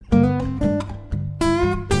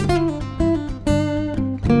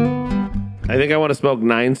think I want to smoke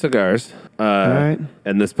 9 cigars. All right.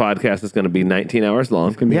 And this podcast is going to be 19 hours long.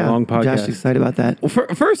 It's going to be a long podcast. Josh is excited about that. Well,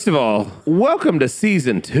 first of all, welcome to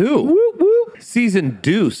season 2. Whoop, whoop. Season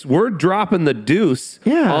deuce. We're dropping the deuce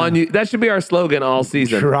on you. That should be our slogan all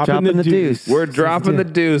season. Dropping the deuce. We're dropping the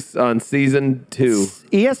deuce on season 2.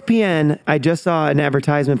 ESPN, I just saw an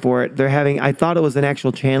advertisement for it. They're having, I thought it was an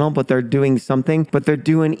actual channel, but they're doing something, but they're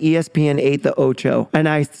doing ESPN 8 the Ocho. And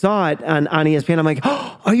I saw it on ESPN. I'm like,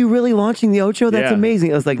 oh, are you really launching the Ocho? That's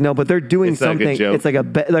amazing. I was like, no, but they're doing something. Like a joke. It's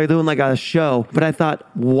like they're doing like a show. But I thought,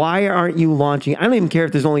 why aren't you launching? I don't even care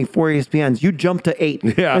if there's only 4 ESPNs. You jump to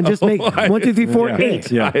 8 and just make 1, 2, 3, 4,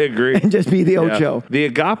 8. Yeah. I agree. And just be the Ocho. The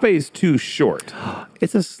agape is too short.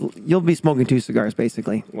 You'll be smoking 2 cigars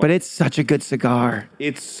basically, but it's such a good cigar.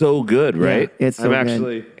 It's so good, right? Yeah, it's so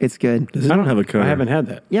good. It's good. I don't have a cutter. I haven't had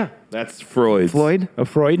that. Yeah. That's Freud's. Floyd? A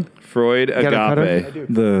Freud? Freud agape. I do.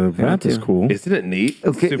 The wrap is cool. Isn't it neat?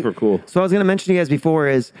 It's super cool. So I was going to mention to you guys before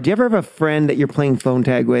is, do you ever have a friend that you're playing phone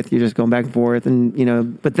tag with? You're just going back and forth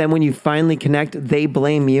and, but then when you finally connect, they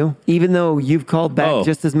blame you, even though you've called back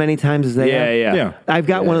just as many times as they have. Yeah. I've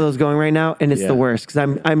got one of those going right now, and it's the worst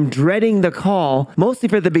because I'm dreading the call, mostly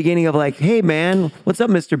for the beginning of like, hey, man, what's up,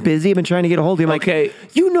 Mr. Busy? I've been trying to get a hold of you. I'm like,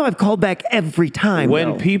 I've called back every time.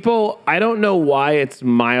 When people, I don't know why it's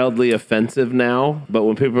mildly offensive now, but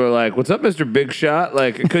when people are like, what's up, Mr. Big Shot?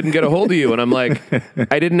 Like, I couldn't get a hold of you. And I'm like,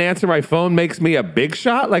 I didn't answer my phone makes me a big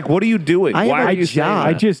shot? Like, what are you doing? Why are you saying that?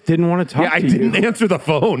 I just didn't want to talk to you. I didn't answer the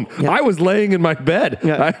phone. Yeah. I was laying in my bed.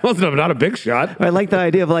 Yeah. I'm not a big shot. I like the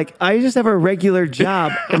idea of like, I just have a regular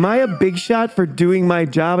job. Am I a big shot for doing my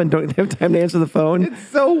job and don't have time to answer the phone? It's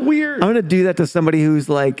so weird. I'm going to do that to somebody who's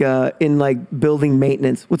like in like building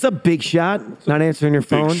maintenance. What's up, big shot? Not answering your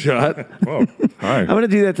phone. Big shot. Whoa. Hi. I'm going to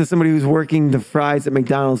do that to somebody who's working the fries at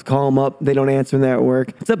McDonald's. Call them up. They don't answer when they're at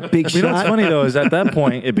work. What's up, big shot? You know what's funny though is at that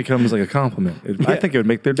point it becomes like a compliment. I think it would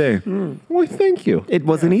make their day. Well, thank you. It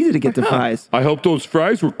wasn't easy to get to fries. I hope those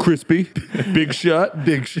fries were crispy. Big shot.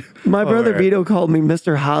 Big shot. My brother Vito called me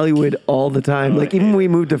Mr. Hollywood all the time. Like even when we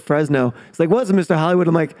moved to Fresno, it's like, what's Mr. Hollywood?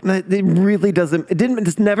 I'm like, it really doesn't.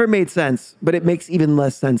 It's never made sense, but it makes even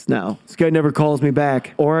less sense now. This guy never calls me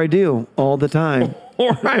back, or I do all the time.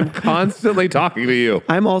 Or I'm constantly talking to you.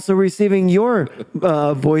 I'm also receiving your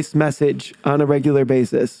voice message on a regular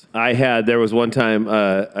basis. There was one time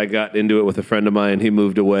I got into it with a friend of mine. He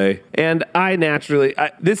moved away. And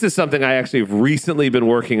this is something I actually have recently been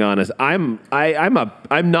working on is I'm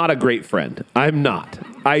not a great friend. I'm not.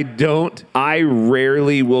 I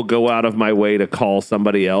rarely will go out of my way to call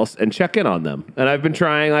somebody else and check in on them. And I've been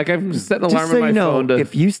trying, like I've set an alarm on my phone to...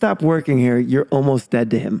 if you stop working here, you're almost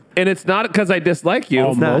dead to him. And it's not because I dislike you.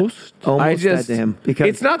 Almost dead to him. Because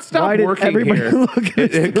it's not stop working here. Look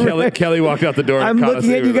at Kelly walked out the door. I'm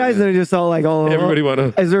looking at you guys and they're just all like, oh, everybody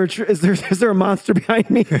want to... Is there a monster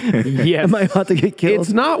behind me? Yes. Am I about to get killed?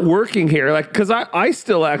 It's not working here. Like, because I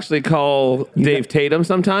still actually call Dave Tatum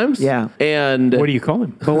sometimes. Yeah. And... what do you call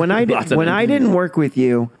him? But when I didn't work with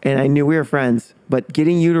you and I knew we were friends, but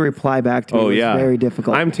getting you to reply back to me was very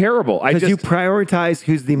difficult. I'm terrible. Because you prioritize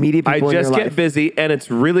who's the immediate people in your life. I just get busy, and it's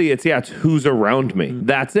who's around me.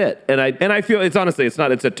 That's it. And I feel it's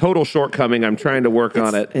a total shortcoming. I'm trying to work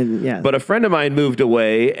on it. But a friend of mine moved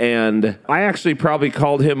away, and I actually probably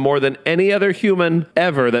called him more than any other human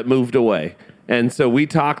ever that moved away. And so we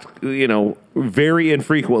talked, very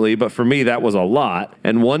infrequently, but for me, that was a lot.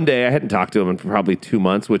 And one day I hadn't talked to him in probably 2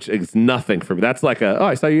 months, which is nothing for me. That's like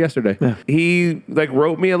I saw you yesterday. Yeah. He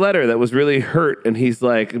wrote me a letter that was really hurt. And he's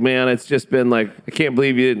like, man, it's just been I can't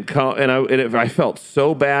believe you didn't call. And I felt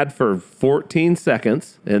so bad for 14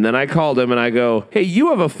 seconds. And then I called him and I go, hey, you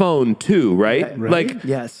have a phone too, right? Right.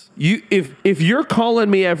 Yes. If you're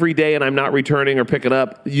calling me every day and I'm not returning or picking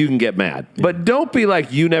up, you can get mad. Yeah. But don't be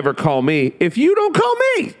like, you never call me if you don't call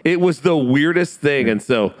me. It was the weirdest thing. And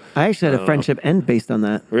so I actually had a friendship end based on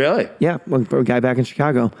that. Really? Yeah. For a guy back in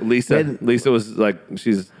Chicago. Lisa was like,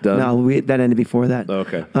 she's done. No, that ended before that. Oh,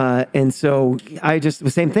 okay. And so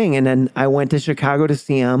the same thing. And then I went to Chicago to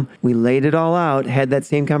see him. We laid it all out, had that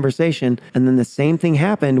same conversation. And then the same thing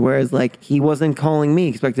happened, whereas he wasn't calling me,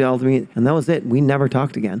 expected all to me. And that was it. We never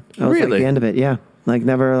talked again. That was the end of it. Yeah.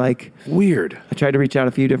 Never weird. I tried to reach out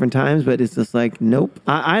a few different times, but it's just nope.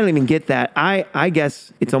 I don't even get that. I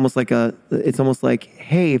guess it's almost like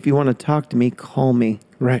hey, if you want to talk to me, call me.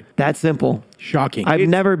 Right. That simple. Shocking. I've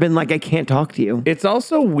never been like, I can't talk to you. It's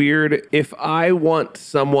also weird if I want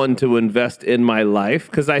someone to invest in my life,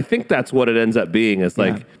 because I think that's what it ends up being. Is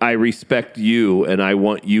like, I respect you and I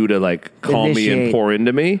want you to like call me and pour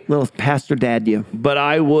into me. Little pastor dad you. But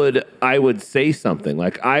I would say something.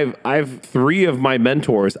 Like I've 3 of my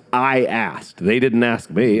mentors I asked. They didn't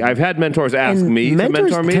ask me. I've had mentors ask me to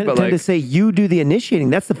mentor me, but tend to say you do the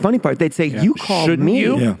initiating. That's the funny part. They'd say you call Shouldn't me.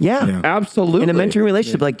 you? Yeah. Absolutely. In a mentoring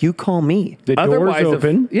relationship, like you call me. The door's Otherwise,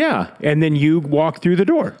 open. yeah. And then you walk through the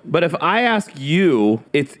door. But if I ask you,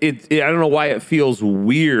 it's I don't know why it feels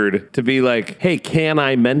weird to be like, hey, can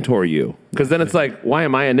I mentor you? Because then it's like, why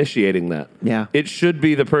am I initiating that? Yeah. It should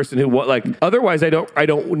be the person who otherwise I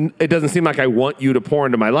don't, it doesn't seem like I want you to pour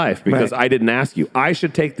into my life because I didn't ask you. I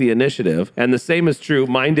should take the initiative. And the same is true.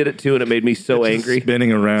 Mine did it too. And it made me so angry.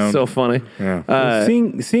 Spinning around. So funny. Yeah.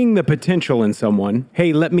 Seeing the potential in someone,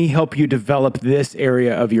 hey, let me help you develop this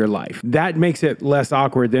area of your life. That makes it less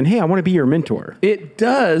awkward than, hey, I want to be your mentor. It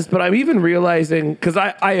does, but I'm even realizing, because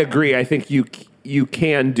I agree, I think you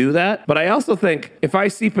can do that. But I also think if I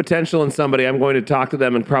see potential in somebody, I'm going to talk to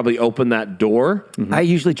them and probably open that door. I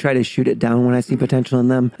usually try to shoot it down when I see potential in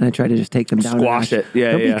them, and I try to just take them down. Squash it.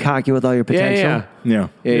 Yeah, Don't be cocky with all your potential. Yeah.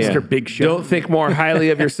 Mr. Big Shot. Don't think more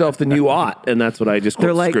highly of yourself than you ought. And that's what I just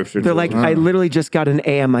quote scripture. They're like, I literally just got an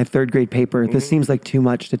A on my 3rd grade paper. This seems like too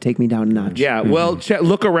much to take me down a notch. Yeah, well,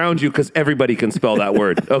 look around you because everybody can spell that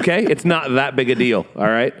word, okay? It's not that big a deal, all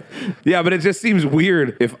right? Yeah, but it just seems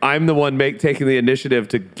weird if I'm the one taking the initiative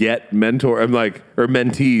to get or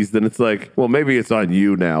mentees, then it's like, well, maybe it's on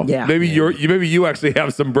you now. Yeah. Maybe you actually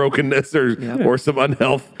have some brokenness or some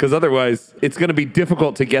unhealth, because otherwise it's going to be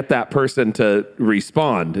difficult to get that person to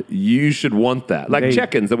respond. You should want that. Like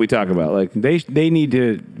check-ins that we talk about. Like they need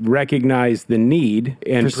to recognize the need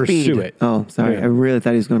and pursue it. Oh, sorry. I really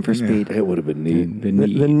thought he was going for speed. it would have been neat.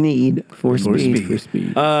 The need for speed. For speed.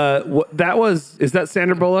 Is that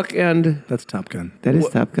Sandra Bullock and That's Top Gun. That is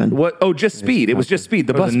Top Gun. what? Oh, just Speed. It was just Speed.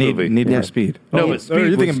 The bus movie. Need for Speed. No, but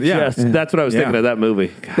Speed was that's what I was thinking of that movie.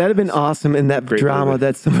 That'd have been awesome in that drama movie.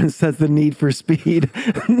 that someone says the need for speed.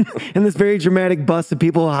 And this very dramatic bus of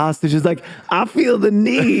people hostages like, I feel the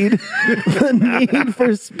need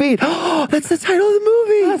for speed. Oh, that's the title of the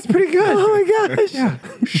movie. That's pretty good. Oh my gosh. Yeah.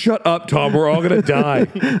 Shut up, Tom. We're all gonna die.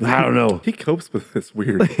 I don't know. He copes with this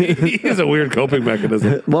weird. He has a weird coping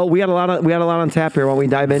mechanism. Well, we had a lot on tap here while we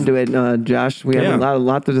dive into it, Josh. We have a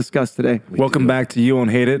lot to discuss today. Welcome back to You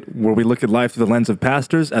Won't Hate It, where we look at life through the lens of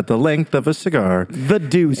pastors at the length of a cigar. The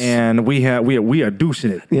deuce. And we are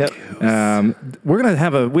deucing it. Yep.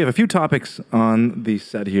 We have a few topics on the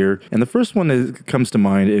set here, and the first one comes to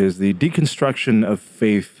mind is the deconstruction of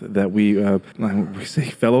faith that we say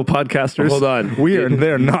fellow podcasters. Hold on,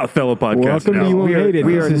 they're not fellow podcasters. Welcome to You Won't Hate It.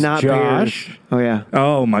 We This are is not Josh. peers. Oh yeah.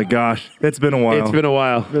 Oh my gosh, it's been a while. It's been a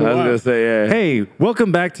while. I was gonna say, yeah. Hey,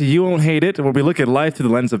 welcome back to You Won't Hate It, where we look at life through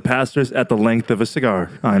the lens of pastors at the length of a cigar.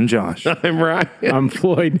 I'm Josh. I'm Ryan. I'm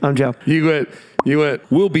Floyd. I'm Joe. You went.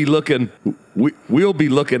 We'll be looking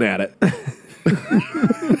at it.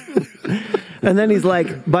 And then he's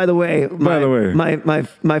like, by the way,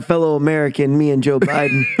 my fellow American, me and Joe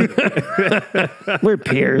Biden, we're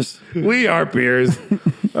peers. We are peers.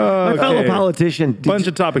 My fellow politician. Bunch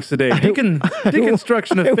of topics today.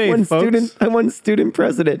 Deconstruction of faith, folks. I won student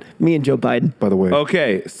president. Me and Joe Biden. By the way.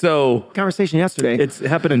 Okay, so Conversation yesterday. It's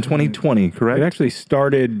happened in 2020, correct? It actually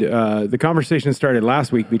started, the conversation started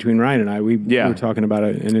last week between Ryan and I. We were talking about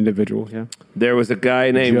an individual. Yeah. there was a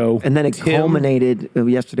guy named Joe. And then it culminated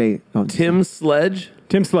yesterday. Tim Sledge.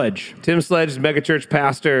 Tim Sledge. Tim Sledge is a megachurch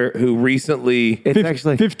pastor who recently... It's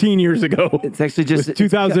actually 15 years ago. It's actually just... It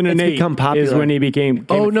was 2008 it's become popular. is when he became...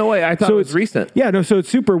 Oh, no way. I thought it was recent. Yeah, no, so it's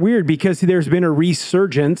super weird because there's been a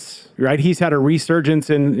resurgence, right? He's had a resurgence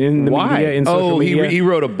in the media, in social media. He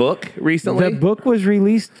wrote a book recently? The book was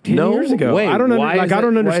released 10 years ago. Wait, I don't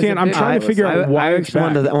understand. I'm trying to figure out why it's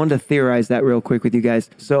back. I wanted to theorize that real quick with you guys.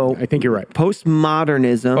 So I think you're right.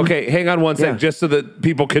 Postmodernism. Okay, hang on one sec, just so that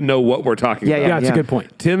people can know what we're talking about. Yeah, it's a good point.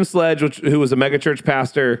 Tim Sledge, who was a megachurch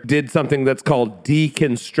pastor, did something that's called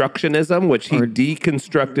deconstructionism, which he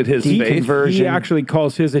deconstructed his faith. He actually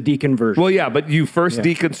calls his a deconversion. Well, yeah, but you first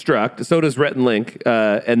deconstruct. So does Rhett and Link,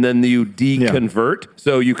 and then you deconvert.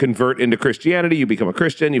 So you convert into Christianity. You become a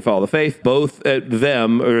Christian. You follow the faith. Both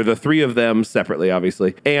them, or the three of them, separately,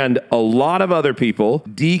 obviously, and a lot of other people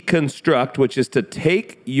deconstruct, which is to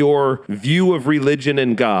take your view of religion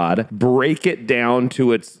and God, break it down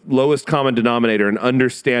to its lowest common denominator, and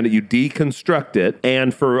understand it, you deconstruct it.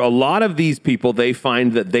 And for a lot of these people, they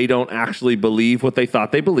find that they don't actually believe what they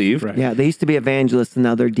thought they believed. Right. Yeah, they used to be evangelists, and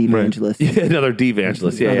now they're devangelists. Yeah, another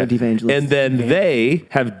devangelist. Yeah, Another devangelist. And then they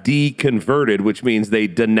have deconverted, which means they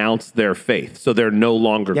denounce their faith. So they're no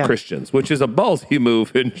longer Christians, which is a ballsy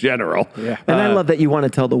move in general. Yeah. And I love that you want to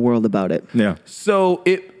tell the world about it. Yeah. So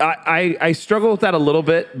I struggle with that a little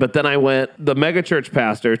bit, but then I went, the megachurch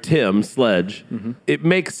pastor, Tim Sledge, it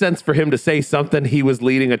makes sense for him to say something. He was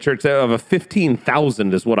leading a church of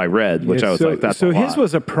 15,000 is what I read, which I was like, that's a lot. So his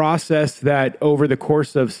was a process that over the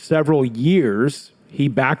course of several years, he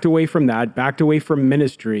backed away from that, backed away from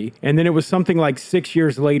ministry, and then it was something like 6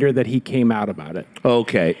 years later that he came out about it.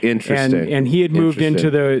 Okay, interesting. And he had moved into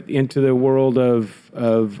the world of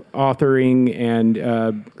authoring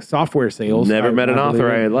and software sales. Never met an author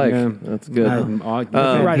I like. Yeah. That's good. You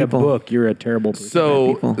write a book, you're a terrible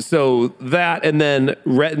person. So that, and then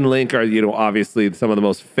Rhett and Link are, obviously some of the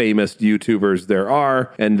most famous YouTubers there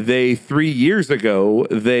are, and they 3 years ago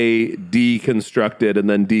they deconstructed and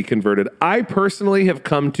then deconverted. I personally have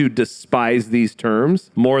come to despise these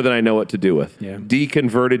terms more than I know what to do with. Yeah.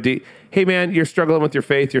 Deconverted. Hey man, you're struggling with your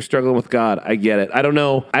faith. You're struggling with God. I get it. I don't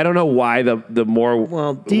know why the more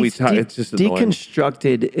we talk, it's just annoying.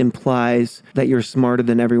 Deconstructed implies that you're smarter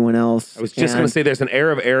than everyone else. I was just going to say there's an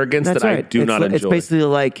air of arrogance that I do not enjoy. It's basically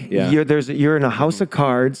like you're in a house of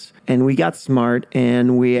cards, and we got smart,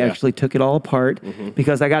 and we actually took it all apart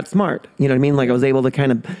because I got smart. You know what I mean? Like I was able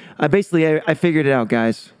to I figured it out,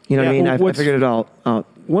 guys. You know what I mean? I figured it all out.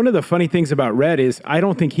 One of the funny things about Rhett is I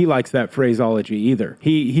don't think he likes that phraseology either.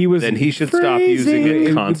 He was then he should stop using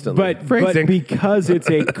it constantly. But because it's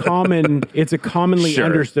a commonly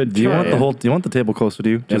understood term. Do you want the table closer to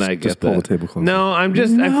you? Just pull the table closer. No,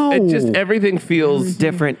 everything feels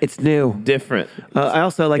different. It's new. Different. I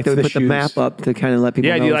also like that we put the map up to kind of let people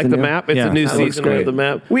know. Yeah, do you like the map? It's a new season of the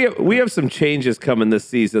map. We have some changes coming this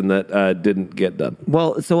season that didn't get done.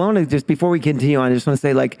 Well, so I want to just, before we continue on, I just want to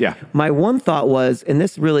say, my one thought was, and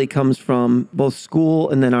this really comes from both school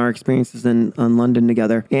and then our experiences in London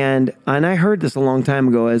together. And I heard this a long time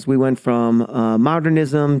ago as we went from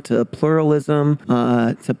modernism to pluralism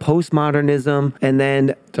to postmodernism and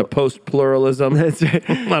then to post-pluralism. That's right.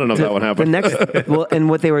 I don't know if that one happened. And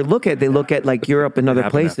what they look at like Europe and other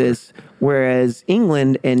places, whereas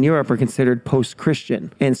England and Europe are considered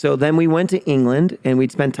post-Christian. And so then we went to England and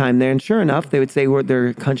we'd spend time there. And sure enough, they would say they're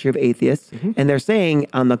a country of atheists. And they're saying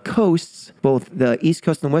on the coasts, both the East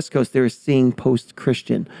Coast and West Coast, they're seeing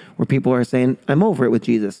post-Christian, where people are saying, I'm over it with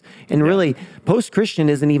Jesus. And really, post-Christian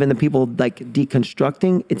isn't even the people like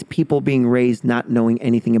deconstructing. It's people being raised not knowing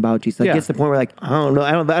anything about Jesus. Like, it gets to the point where like, I don't know,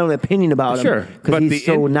 I don't have an opinion about him. Because he's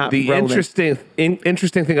so not relevant.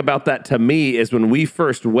 Interesting thing about that to me is when we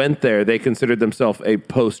first went there, they considered themselves a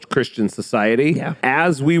post-Christian society. Yeah.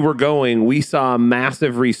 As we were going, we saw a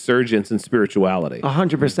massive resurgence in spirituality.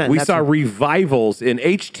 100%. We saw revivals in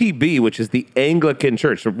HTB, which is the Anglican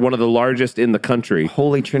church, one of the largest in the country.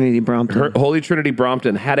 Holy Trinity Brompton. Holy Trinity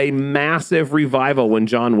Brompton had a massive revival when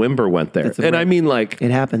John Wimber went there. I mean, like,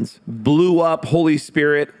 it happens. Blew up Holy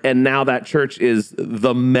Spirit, and now that church is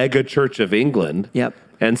the mega church of England. Yep.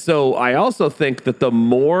 And so I also think that the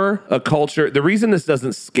more a culture, the reason this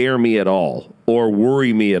doesn't scare me at all or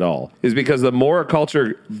worry me at all is because the more a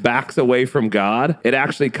culture backs away from God, it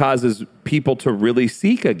actually causes people to really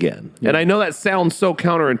seek again. Yeah. And I know that sounds so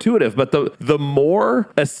counterintuitive, but the more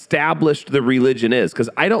established the religion is, because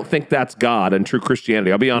I don't think that's God and true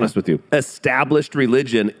Christianity. I'll be honest with you. Established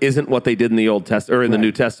religion isn't what they did in the Old Testament or in the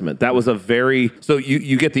New Testament. That was so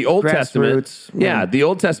you get the Old Testament. Yeah, the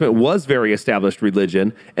Old Testament was very established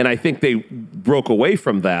religion. And I think they broke away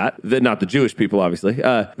from that. Not the Jewish people, obviously.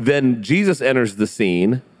 Then Jesus enters the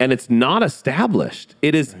scene, and it's not established.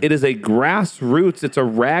 It is a grassroots. It's a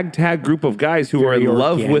ragtag group of guys who are in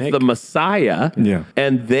love with the Messiah. Yeah.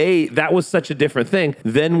 And that was such a different thing.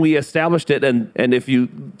 Then we established it, and if you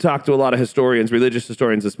talk to a lot of historians, religious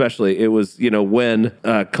historians especially, it was when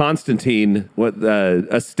Constantine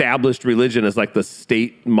established religion as like the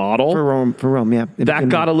state model for Rome. Yeah, that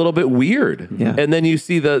got a little bit weird. Yeah. And then you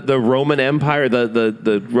see the Roman Empire,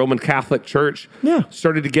 the Roman Catholic Church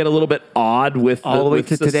started to get a little bit odd with all the way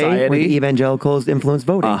to society. Today, when evangelicals influence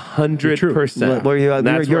voting. 100%. Where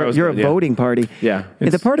you're a voting party. Yeah.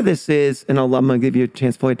 And the part of this is, and I'm going to give you a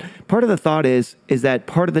chance, Floyd. Part of the thought is that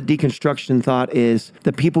part of the deconstruction thought is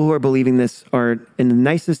the people who are believing this are, in the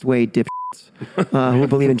nicest way, dipshits. Who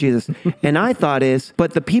believe in Jesus. And I thought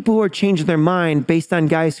but the people who are changing their mind based on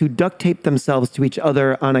guys who duct tape themselves to each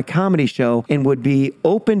other on a comedy show and would be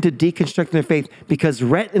open to deconstructing their faith because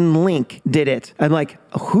Rhett and Link did it. I'm like,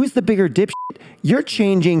 who's the bigger dipshit? you're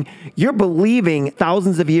changing, you're believing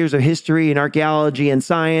thousands of years of history and archaeology and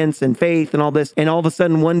science and faith and all this. And all of a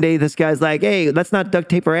sudden, one day, this guy's like, hey, let's not duct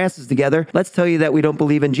tape our asses together. Let's tell you that we don't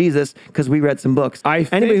believe in Jesus because we read some books.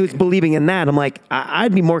 Anybody who's believing in that, I'm like,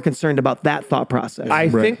 I'd be more concerned about that thought process. I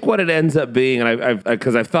think what it ends up being, and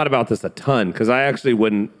because I've thought about this a ton, because I actually,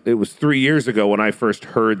 it was 3 years ago when I first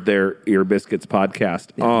heard their Ear Biscuits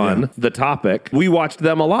podcast on the topic, we watched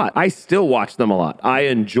them a lot. I still watch them a lot. I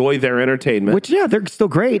enjoy their entertainment. Which, they're still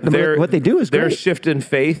great. What they do is great. Their shift in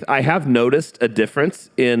faith, I have noticed a difference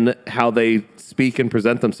in how they speak and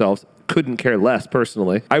present themselves. Couldn't care less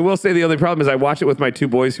personally. I will say the only problem is I watch it with my two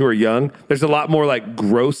boys who are young. There's a lot more like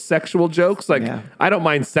gross sexual jokes. Like I don't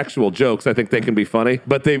mind sexual jokes. I think they can be funny,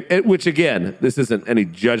 but which again, this isn't any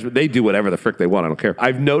judgment. They do whatever the frick they want. I don't care.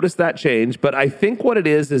 I've noticed that change, but I think what it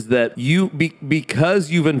is that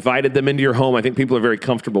because you've invited them into your home, I think people are very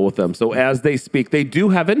comfortable with them. So as they speak, they do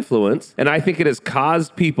have influence. And I think it has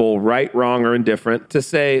caused people, right, wrong, or indifferent, to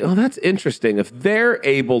say, oh, that's interesting. If they're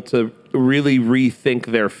able to really rethink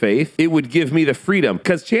their faith, it would give me the freedom.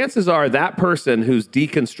 Because chances are that person who's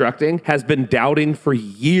deconstructing has been doubting for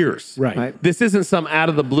years. Right. This isn't some out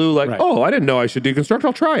of the blue like, oh, I didn't know I should deconstruct.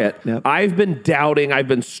 I'll try it. Yep. I've been doubting. I've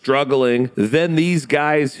been struggling. Then these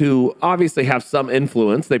guys who obviously have some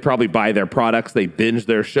influence, they probably buy their products, they binge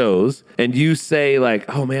their shows. And you say like,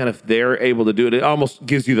 oh man, if they're able to do it, it almost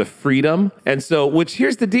gives you the freedom. And so, which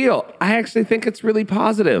here's the deal. I actually think it's really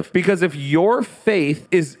positive because if your faith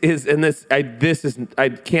is and I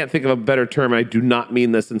can't think of a better term. I do not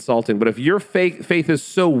mean this insulting, but if your faith is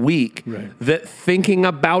so weak that thinking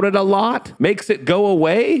about it a lot makes it go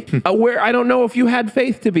away, where I don't know if you had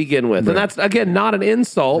faith to begin with. And that's, again, not an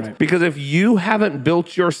insult because if you haven't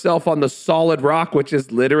built yourself on the solid rock, which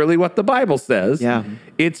is literally what the Bible says,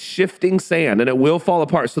 it's shifting sand and it will fall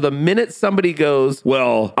apart. So the minute somebody goes,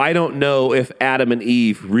 well, I don't know if Adam and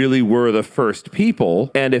Eve really were the first people,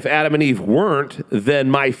 and if Adam and Eve weren't, then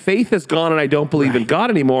my faith has gone and I don't believe in God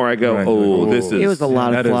anymore. I go, this is... It was a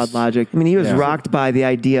lot of flawed logic. I mean, he was rocked by the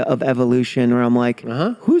idea of evolution, where I'm like,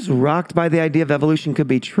 who's rocked by the idea of evolution could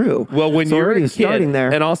be true? Well, when you're a kid, starting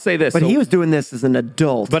there, and I'll say this... But he was doing this as an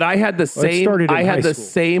adult. But I had the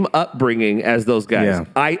same upbringing as those guys. Yeah.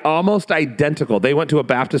 I almost identical. They went to a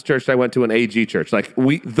Baptist church, I went to an AG church. Like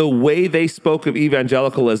the way they spoke of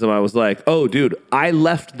evangelicalism, I was like, oh, dude, I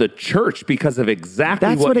left the church because of exactly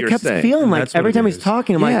what you're saying. That's what it kept feeling like. Every time he's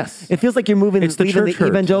talking, I'm like, it feels like you're leaving the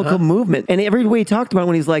evangelical movement. And every way he talked about it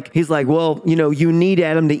when he's like, well, you need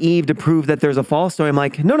Adam to Eve to prove that there's a fall story. I'm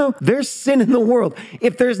like, no, there's sin in the world.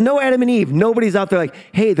 If there's no Adam and Eve, nobody's out there like,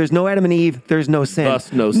 hey, there's no Adam and Eve, there's no sin.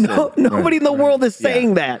 Thus no sin. Nobody in the world is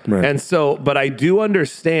saying that. Right. And so, but I do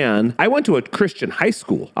understand. I went to a Christian high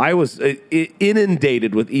school. I was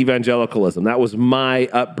inundated with evangelicalism. That was my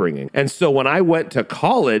upbringing. And so when I went to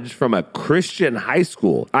college from a Christian high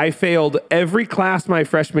school, I failed every class my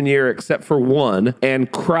freshman year except for one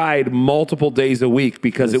and cried multiple days a week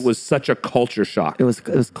because it was such a culture shock. It was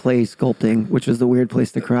clay sculpting, which was the weird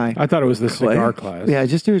place to cry. I thought it was the cigar class. Yeah,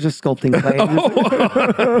 it was just sculpting clay.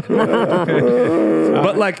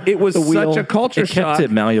 But like it was such a culture shock.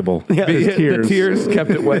 Kept it malleable. Yeah, The tears kept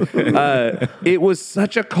it wet. It was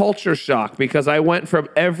such a culture shock because I went from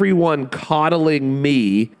everyone coddling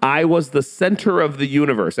me. I was the center of the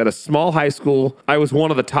universe at a small high school. I was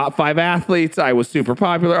one of the top 5 athletes. I was super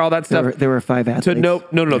popular, all that stuff. There were 5 athletes. No,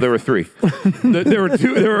 there were 3. There were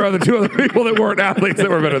 2. There were two other people that weren't athletes that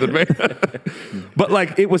were better than me. But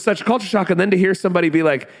like, it was such a culture shock. And then to hear somebody be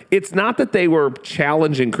like, it's not that they were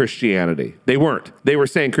challenging Christianity. They weren't. They were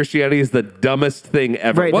saying Christianity is the dumbest thing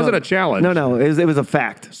ever. It wasn't a challenge. No, it was a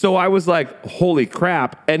fact. So I was like, holy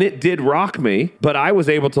crap. And it did rock me, but I was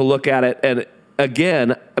able to look at it and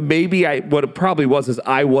again, maybe what it probably was is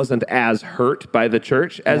I wasn't as hurt by the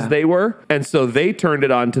church as they were. And so they turned it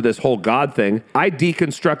on to this whole God thing. I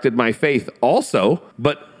deconstructed my faith also,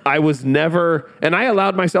 but I was never, and I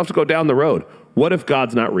allowed myself to go down the road. What if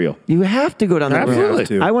God's not real? You have to go down that road.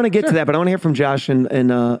 Absolutely. I want to get to that, but I want to hear from Josh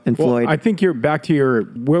and Floyd. I think you're back to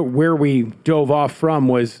where we dove off from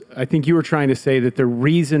was, I think you were trying to say that the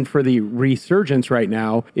reason for the resurgence right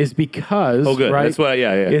now is because, right? That's what,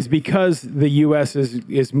 is because the U.S.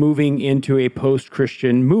 is moving into a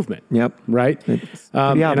post-Christian movement. Yep. Right? And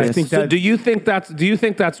I think so do you think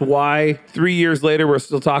that's why 3 years later we're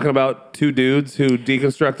still talking about 2 dudes who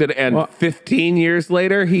deconstructed and 15 years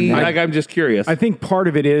later I'm just curious. hilarious. I think part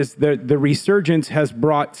of it is the resurgence has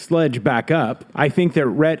brought Sledge back up. I think that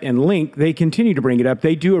Rhett and Link, they continue to bring it up.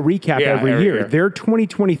 They do a recap every year. Their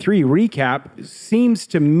 2023 recap seems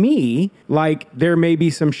to me like there may be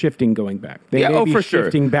some shifting going back. They may be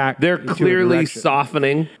shifting back. They're clearly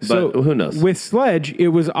softening, but who knows? With Sledge, it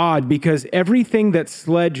was odd because everything that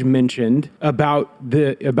Sledge mentioned about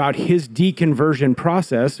his deconversion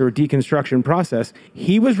process or deconstruction process,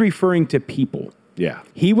 he was referring to people. Yeah.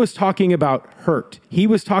 He was talking about hurt. He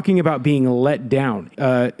was talking about being let down.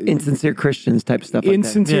 Insincere Christians type stuff like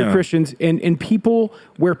Insincere Christians and people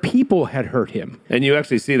where people had hurt him. And you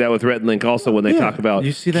actually see that with Rhett and Link also when they talk about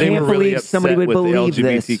you see that? they were really upset somebody would with the believe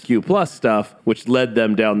LGBTQ plus stuff, which led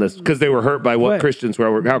them down this because they were hurt by what Christians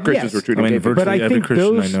were, how Christians were treating people. But every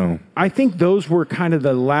Christian I know. I think those were kind of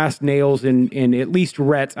the last nails in at least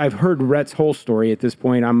Rhett's. I've heard Rhett's whole story at this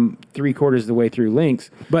point. I'm 3/4 of the way through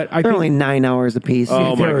Link's, but I think only 9 hours a piece.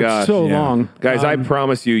 Oh my gosh. So long. Guys, I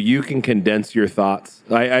promise you can condense your thoughts.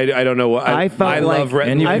 I don't know what I love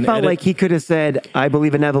Rhett. I felt like he could have said, I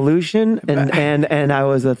believe in evolution and I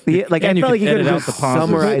was a like I felt like he could have just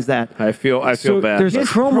summarized that. I feel bad. There's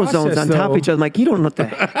chromosomes on top of each other. I'm like, you don't know what the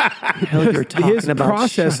hell you're talking his about.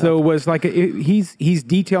 Process though was like he's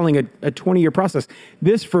detailing a 20-year process.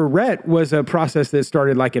 This for Rhett was a process that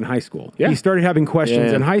started like in high school. Yeah. He started having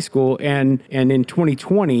questions in high school and in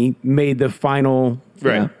 2020 made the final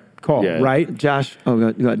call, right? Josh, go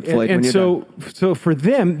ahead, Floyd. And so for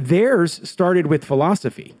them, theirs started with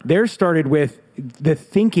philosophy. Theirs started with the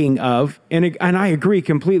thinking of, and I agree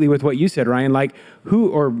completely with what you said, Ryan, like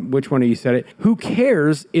which one of you said it, who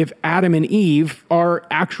cares if Adam and Eve are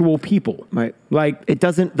actual people? Right. Like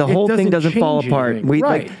the whole thing doesn't fall apart.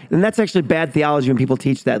 And that's actually bad theology when people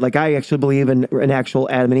teach that. Like I actually believe in an actual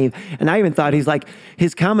Adam and Eve. And I even thought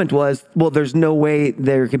his comment was, well, there's no way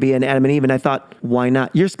there could be an Adam and Eve. And I thought, why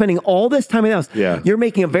not? You're spending all this time in the house. Yeah. You're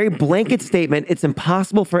making a very blanket statement. It's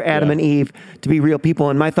impossible for Adam and Eve to be real people.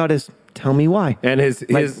 And my thought is, tell me why. And his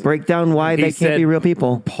break down why they can't be real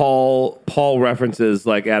people. Paul references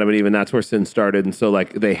like Adam and Eve, and that's where sin started, and so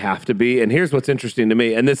like they have to be. And here's what's interesting to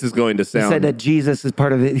me, and this is going to sound. He said that Jesus is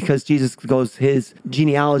part of it because his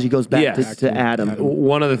genealogy goes back to Adam.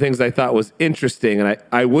 One of the things I thought was interesting, and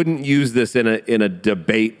I wouldn't use this in a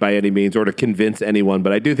debate by any means or to convince anyone,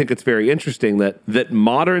 but I do think it's very interesting that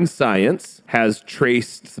modern science has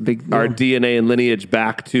traced our DNA and lineage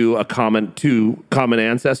back to common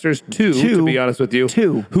ancestors. Two, to be honest with you,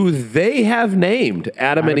 who they have named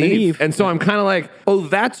Adam and Eve. And so I'm kind of like, oh,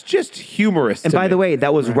 that's just humorous. And by the way,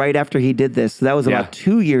 that was right after he did this. So that was about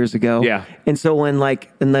 2 years ago. Yeah. And so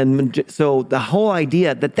so the whole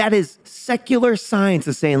idea that is secular science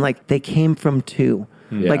is saying like they came from two.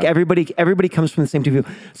 Yeah. Like everybody comes from the same two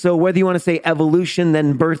people. So whether you want to say evolution,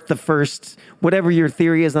 then birth the first, whatever your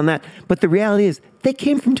theory is on that. But the reality is they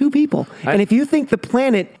came from two people. And if you think the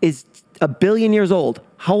planet is 1 billion years old,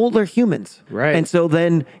 how old are humans? Right. And so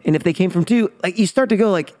then, and if they came from two, like you start to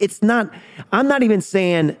go like, it's not, I'm not even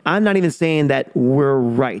saying that we're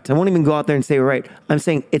right. I won't even go out there and say we're right. I'm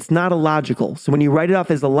saying it's not illogical. So when you write it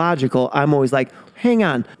off as illogical, I'm always like, hang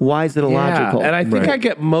on, why is it illogical? And I think I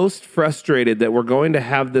get most frustrated that we're going to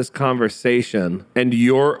have this conversation and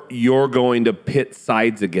you're going to pit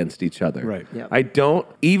sides against each other. Right. Yep. I don't,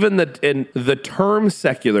 even the term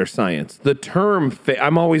secular science, the term,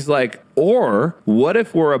 I'm always like, or what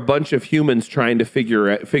if we're a bunch of humans trying to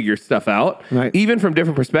figure stuff out, right, even from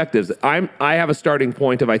different perspectives? I have a starting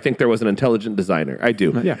point of I think there was an intelligent designer. I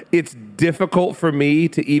do. Right. Yeah. It's difficult for me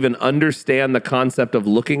to even understand the concept of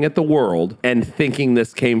looking at the world and thinking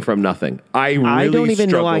this came from nothing. I don't even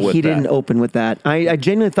know why he didn't open with that. I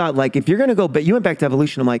genuinely thought like if you're going to go, but you went back to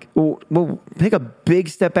evolution. I'm like, well, take a big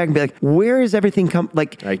step back and be like, where is everything come?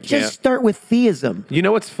 Like, just start with theism. You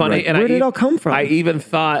know what's funny? Right. And where did it all come from? I even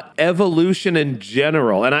thought evolution in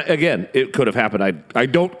general, and again, it could have happened. I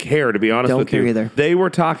don't care, to be honest with you. Don't care either. They were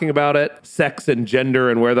talking about it, sex and gender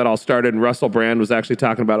and where that all started, and Russell Brand was actually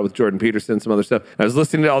talking about it with Jordan Peterson, some other stuff. I was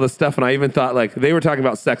listening to all this stuff, and I even thought, like, they were talking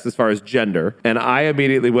about sex as far as gender, and I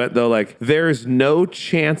immediately went, though, like, there's no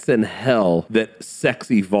chance in hell that sex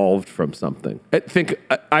evolved from something.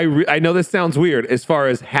 I know this sounds weird as far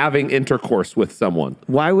as having intercourse with someone.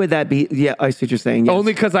 Why would that be? Yeah, I see what you're saying. Yes.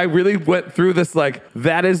 Only because I really went through this, like,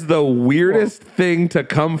 that is the weirdest thing to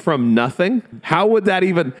come from nothing. How would that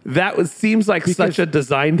even, seems like such a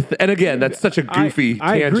designed, and again, that's such a goofy tangent.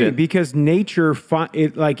 I agree, because nature,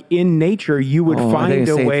 like in nature, you would find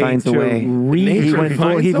a way to read.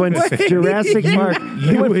 He went Jurassic Park.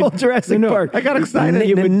 He went full Jurassic Park. I got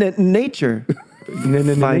excited. Nature.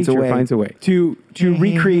 Nature finds a way to to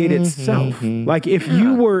recreate itself. Like if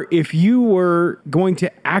you were going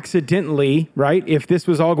to accidentally, right? If this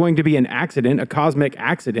was all going to be an accident, a cosmic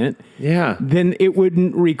accident, then it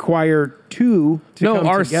wouldn't require two to come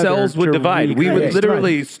our together cells would to divide. We would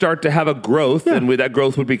literally start to have a growth, and that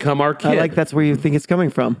growth would become our kid. I like that's where you think it's coming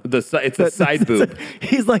from. It's a side boob.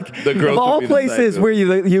 He's like, The growth of all would be the places side where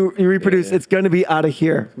you reproduce, it's going to be out of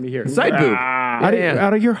here. Side boob.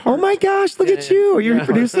 Out of your heart. Oh my gosh, look at you. Are you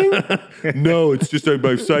reproducing? No, it's just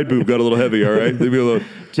my side boob got a little heavy. All right, leave me alone.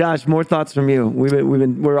 Josh, more thoughts from you.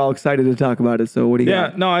 We're all excited to talk about it. So what do you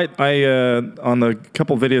got? No, I on the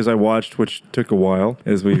couple videos I watched, which took a while,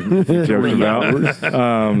 as we joked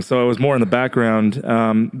about. So I was more in the background.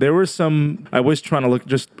 There were some. I was trying to look,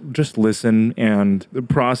 just listen and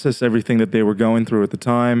process everything that they were going through at the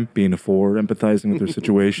time. Being a 4, empathizing with their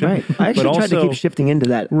situation. Right. I actually tried to keep shifting into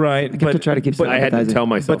that. Right. I kept to try to keep. But I had to tell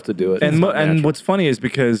myself to do it. And what's funny is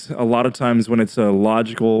because a lot of times when it's a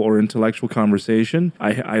logical or intellectual conversation,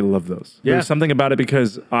 I love those. Yeah. There's something about it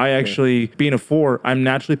because I actually, being a 4, I'm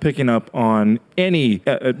naturally picking up on any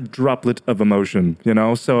droplet of emotion, you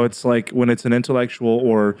know? So it's like when it's an intellectual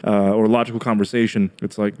or logical conversation,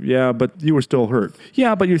 it's like, yeah, but you were still hurt.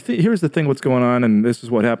 Yeah, but here's the thing, what's going on, and this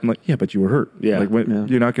is what happened. Like, yeah, but you were hurt. Yeah. Like,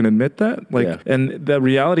 you're not going to admit that? Like, and the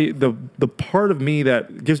reality, the part of me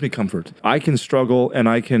that gives me comfort, I can struggle and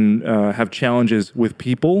I can have challenges with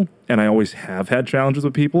people, and I always have had challenges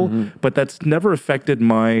with people, but that's never affected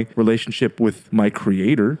my relationship with my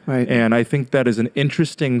creator. Right. And I think that is an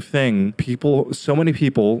interesting thing. So many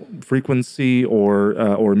people, frequency or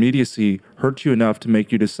immediacy hurt you enough to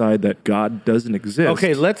make you decide that God doesn't exist.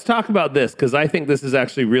 Okay, let's talk about this, because I think this is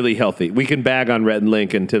actually really healthy. We can bag on Rhett and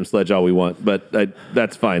Link and Tim Sledge all we want, but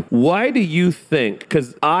that's fine. Why do you think,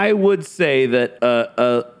 because I would say that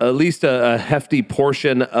at least a hefty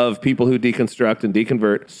portion of people who deconstruct and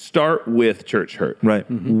deconvert start with church hurt. Right.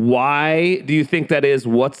 Why do you think that is?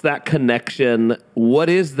 What's that connection? What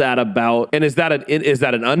is that about? And is that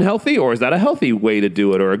an unhealthy, or is that a healthy way to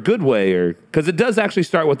do it, or a good way? Or because it does actually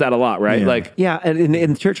start with that a lot, right?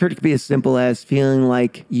 And church hurt could be as simple as feeling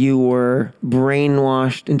like you were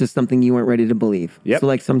brainwashed into something you weren't ready to believe. Yep. So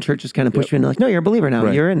like some churches kind of push you in, like, no, you're a believer now.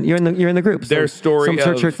 Right. You're in the group. So Their story some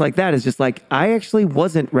church hurts like that is just like, I actually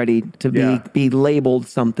wasn't ready to be labeled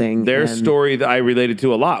something. Their story that I related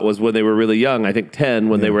to a lot was when they were really young, I think 10,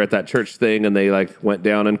 when they were at that church thing and they like went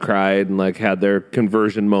down and cried and like had their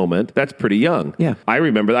conversion moment. That's pretty young. Yeah. I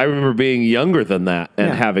remember being younger than that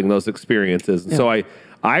and having those experiences. And so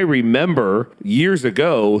I remember years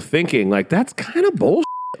ago thinking like, that's kind of bullshit.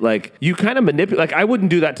 Like you kind of manipulate, like I wouldn't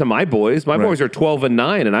do that to my boys. My boys are 12 and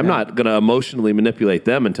 9 and I'm not going to emotionally manipulate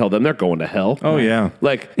them and tell them they're going to hell. Oh yeah.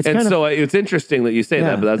 Like, it's interesting that you say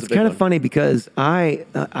that, but that's kind of funny because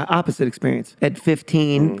opposite experience. At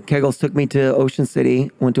 15, Kegels took me to Ocean City,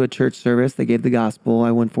 went to a church service. They gave the gospel.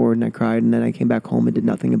 I went forward and I cried, and then I came back home and did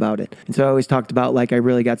nothing about it. And so I always talked about like I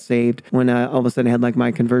really got saved when all of a sudden I had like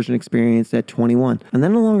my conversion experience at 21. And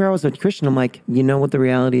then no longer I was a Christian. I'm like, you know what the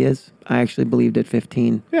reality is? I actually believed at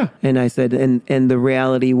 15. Yeah. And I said, and the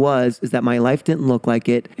reality is that my life didn't look like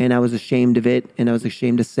it, and I was ashamed of it, and I was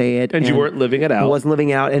ashamed to say it. And you weren't living it out. I wasn't living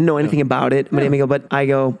it out. I didn't know anything about it.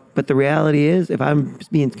 But the reality is, if I'm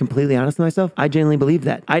being completely honest with myself, I genuinely believe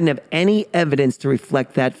that. I didn't have any evidence to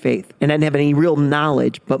reflect that faith, and I didn't have any real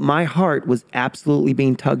knowledge, but my heart was absolutely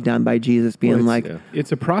being tugged on by Jesus, being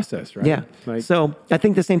it's a process, right? Yeah. So I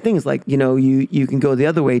think the same thing is like, you can go the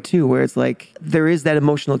other way too, where it's like there is that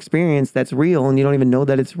emotional experience that's real, and you don't even know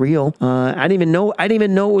that it's real. I didn't even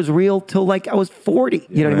know it was real till like I was 40.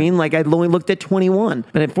 You know what I mean? Like I'd only looked at 21,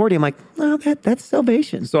 but at 40, I'm like, no, that's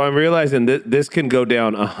salvation. So I'm realizing that this can go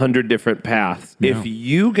down 100 different paths. Yeah. If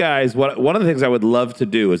you guys, one of the things I would love to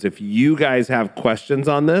do is if you guys have questions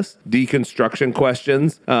on this, deconstruction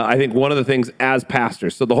questions, I think one of the things as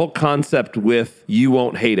pastors, so the whole concept with you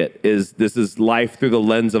won't hate it is this is life through the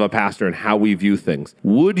lens of a pastor and how we view things.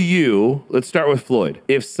 Would you, let's start with Floyd.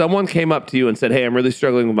 If someone came up to you and said, hey, I'm really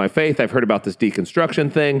struggling with my faith, I've heard about this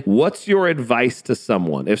deconstruction thing, what's your advice to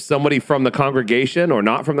someone? If somebody from the congregation or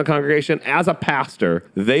not from the congregation, as a pastor,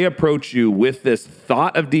 they approach you with this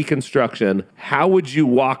thought of deconstruction, how would you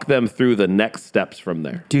walk them through the next steps from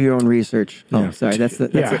there? Do your own research. Yeah. Oh, sorry. That's a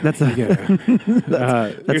different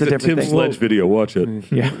Tim thing. Sledge video. Watch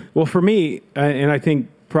it. Yeah. Well, for me, and I think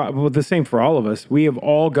the same for all of us. We have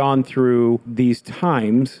all gone through these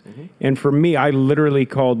times, and for me, I literally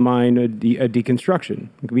called mine a deconstruction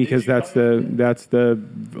because that's the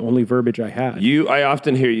only verbiage I had. I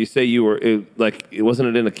often hear you say you were wasn't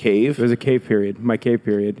it in a cave? It was a cave period, my cave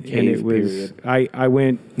period, and it was I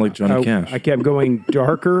went like Johnny Cash. I kept going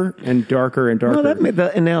darker and darker and darker. No,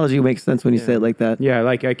 that analogy makes sense when you say it like that. Yeah,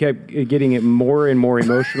 like I kept getting it more and more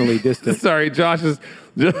emotionally distant. Sorry, Josh is.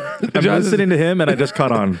 I'm listening to him, and I just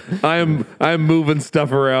caught on. I'm moving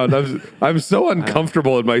stuff around. I'm so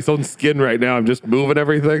uncomfortable in my own skin right now. I'm just moving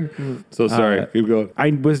everything. So sorry. Keep going.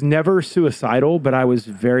 I was never suicidal, but I was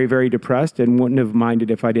very, very depressed and wouldn't have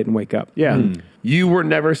minded if I didn't wake up. Yeah. You were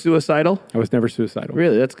never suicidal? I was never suicidal.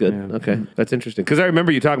 Really? That's good. Yeah. Okay. That's interesting. Because I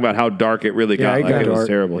remember you talking about how dark it really got. It was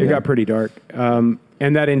terrible. It got pretty dark.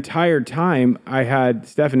 And that entire time, I had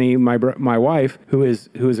Stephanie, my wife, who is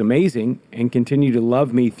amazing and continued to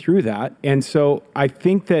love me through that. And so I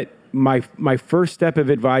think that my first step of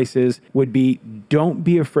advice would be don't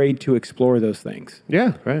be afraid to explore those things.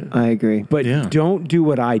 Yeah, right. I agree. But don't do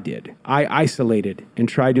what I did. I isolated and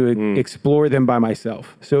tried to explore them by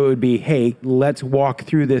myself. So it would be, hey, let's walk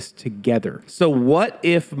through this together. So what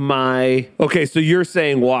if okay, so you're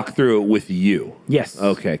saying walk through it with you. Yes.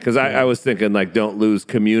 Okay, because I was thinking like don't lose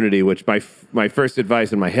community, which my first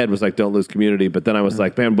advice in my head was like don't lose community, but then I was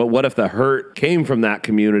like, man, but what if the hurt came from that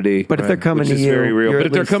community? But if they're coming to you, very real. But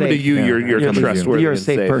if they're coming to you, you're trustworthy. You're a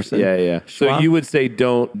safe person. Yeah. So you would say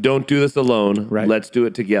don't do this alone. Right. Let's do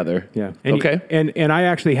it together. Yeah. Okay. And I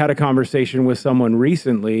actually had a conversation with someone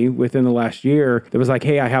recently within the last year that was like,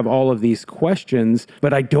 hey, I have all of these questions,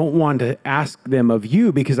 but I don't want to ask them of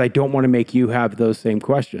you because I don't want to make you have those same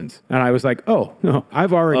questions. And I was like, oh, no,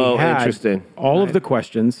 I've already had all of the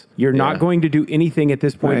questions. You're not going to do anything at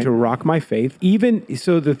this point to rock my faith. Even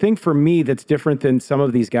so, the thing for me that's different than some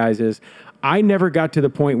of these guys is I never got to the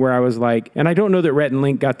point where I was like, and I don't know that Rhett and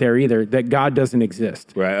Link got there either, that God doesn't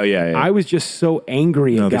exist. Right. Oh, yeah. I was just so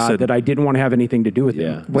angry at God that I didn't want to have anything to do with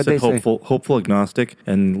him. What they said hopeful agnostic,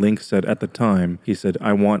 and Link said at the time, he said,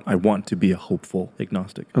 I want to be a hopeful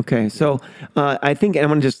agnostic. Okay, so I think, and I'm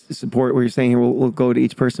going to just support what you're saying here. We'll go to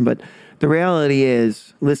each person, but the reality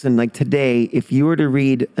is, listen, like today, if you were to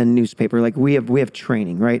read a newspaper, like we have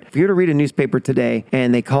training, right? If you were to read a newspaper today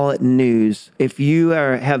and they call it news, if you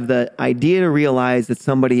have the idea to realize that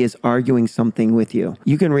somebody is arguing something with you,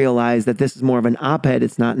 you can realize that this is more of an op-ed,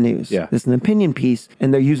 it's not news. Yeah. This is an opinion piece,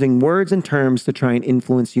 and they're using words and terms to try and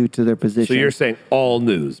influence you to their position. So you're saying all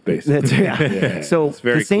news, basically. So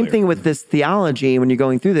the same thing with this theology, when you're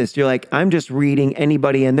going through this, you're like, I'm just reading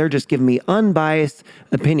anybody and they're just giving me unbiased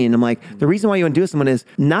opinion. I'm like, the reason why you want to do this is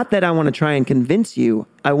not that I want to try and convince you.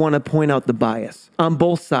 I want to point out the bias on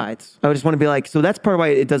both sides. I just want to be like, so that's part of why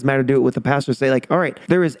it does matter to do it with the pastor. Say like, all right,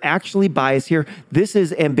 there is actually bias here. This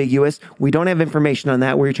is ambiguous. We don't have information on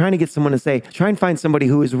that. Where you're trying to get someone to say, try and find somebody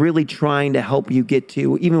who is really trying to help you get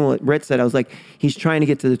to, even what Rhett said, I was like, he's trying to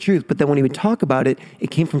get to the truth. But then when he would talk about it,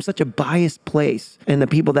 it came from such a biased place. And the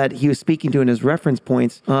people that he was speaking to in his reference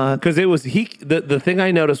points. Because it was, the thing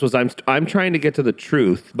I noticed was I'm trying to get to the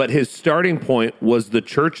truth, but his starting point was the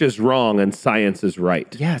church is wrong and science is right.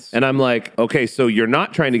 Yes. And I'm like, okay, so you're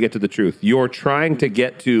not trying to get to the truth. You're trying to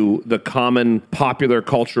get to the common popular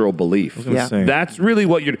cultural belief. Yeah. That's really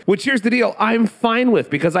what which here's the deal. I'm fine with,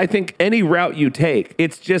 because I think any route you take,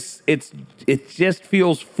 it just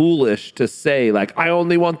feels foolish to say like, I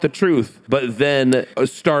only want the truth, but then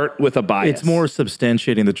start with a bias. It's more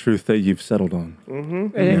substantiating the truth that you've settled on.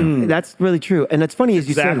 Mm-hmm. That's really true. And it's funny, as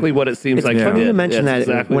you said. Exactly what it seems like. It's funny to mention that.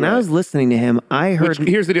 Exactly when I was listening to him, I heard.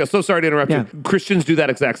 Here's the deal. So sorry to interrupt you. Christians do that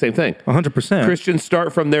exact same thing. 100%. Christians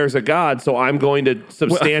start from there's a God, so I'm going to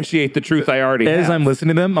substantiate the truth I already have. As I'm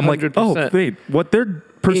listening to them, I'm 100%. Like, oh, wait, what they're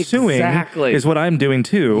pursuing is what I'm doing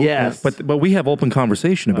too. Yes. But we have open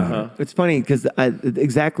conversation about it. It's funny because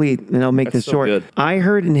exactly, and I'll make this short. Good. I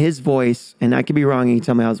heard in his voice, and I could be wrong, and you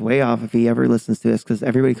tell me I was way off if he ever listens to this, because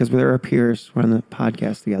we're our peers, we're on the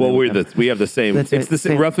podcast together. Well, we have the same, it's the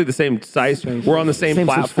same, roughly the same size. We're on the same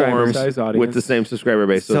platforms with the same subscriber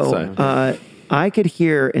base. So I could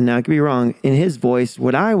hear, and I could be wrong, in his voice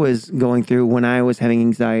what I was going through when I was having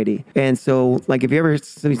anxiety. And so, like, if you ever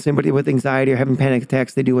see somebody with anxiety or having panic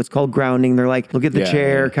attacks, they do what's called grounding. They're like, look at the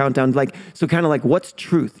chair, count down. Like, so kind of like, what's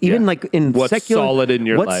truth? Even like in what's secular, solid in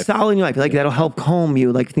your life? What's solid in your life? Like, that'll help calm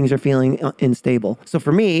you, like things are feeling unstable. So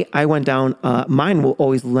for me, I went down, mine will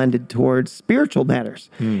always lended towards spiritual matters.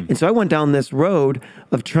 And so I went down this road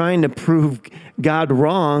of trying to prove God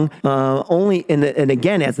wrong, and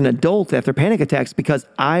again, as an adult, after panic attacks because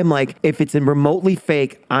I'm like, if it's remotely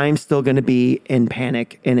fake, I'm still going to be in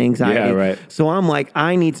panic and anxiety. Yeah, right. So I'm like,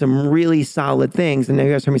 I need some really solid things. And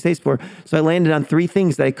you guys heard me say this before. So I landed on 3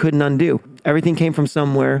 things that I couldn't undo. Everything came from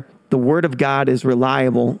somewhere. The word of God is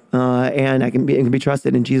reliable, and it can be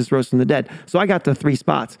trusted, and Jesus rose from the dead. So I got the 3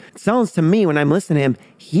 spots. It sounds to me, when I'm listening to him,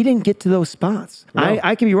 he didn't get to those spots. No.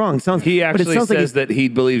 I could be wrong. He actually says that he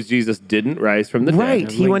believes Jesus didn't rise from the dead. Right.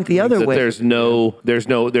 He went the other way. There's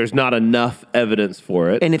not enough evidence for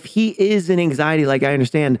it. And if he is in anxiety, like I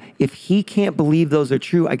understand, if he can't believe those are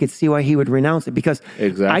true, I could see why he would renounce it, because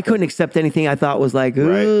I couldn't accept anything I thought was like,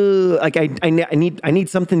 ooh, like I need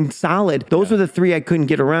something solid. Those were the 3 I couldn't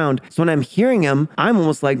get around. So when I'm hearing him, I'm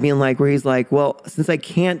almost like being like, where he's like, well, since I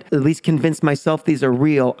can't at least convince myself these are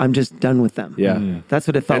real, I'm just done with them. Yeah. That's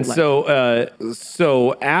what it felt like.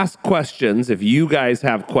 So ask questions. If you guys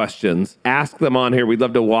have questions, ask them on here. We'd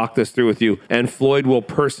love to walk this through with you. And Floyd will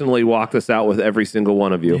personally walk this out with every single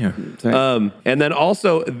one of you. Yeah. Right. And then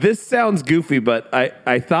also, this sounds goofy, but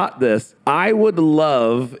I thought this. I would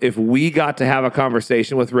love if we got to have a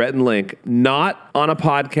conversation with Rhett and Link, not on a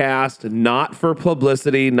podcast, not for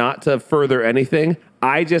publicity, not to further anything.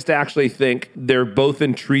 I just actually think they're both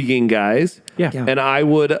intriguing guys. Yeah. And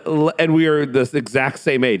and we are the exact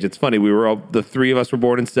same age. It's funny. The 3 of us were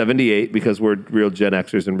born in 78 because we're real Gen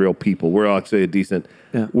Xers and real people. We're actually a decent,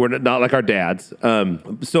 we're not like our dads.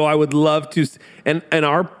 So I would love to, and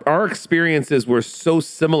our experiences were so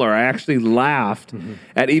similar. I actually laughed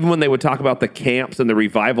at, even when they would talk about the camps and the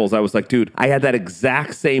revivals, I was like, dude, I had that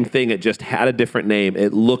exact same thing. It just had a different name.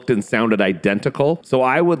 It looked and sounded identical. So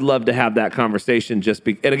I would love to have that conversation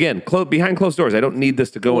and again, behind closed doors. I don't need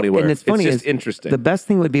this to go anywhere. And it's funny, just interesting. The best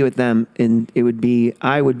thing would be with them, and it'd be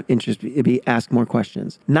ask more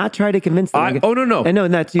questions, not try to convince them. No. And no,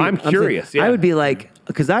 not you. I'm curious. I would be like,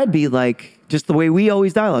 because I'd be like, just the way we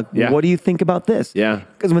always dialogue. Yeah. What do you think about this? Yeah.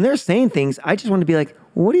 Because when they're saying things, I just want to be like,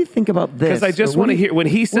 what do you think about this? Because I just want to hear, when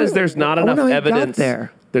he says there's not enough evidence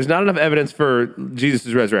there. There's not enough evidence for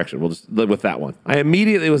Jesus' resurrection. We'll just live with that one. I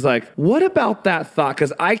immediately was like, what about that thought?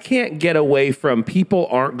 Because I can't get away from people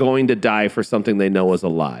aren't going to die for something they know is a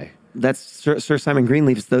lie. That's Sir Simon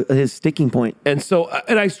Greenleaf's his sticking point. And so,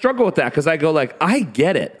 and I struggle with that because I go like, I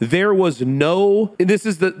get it. There was no, this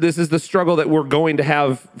is the struggle that we're going to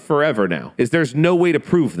have forever now, is there's no way to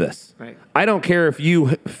prove this. Right. I don't care if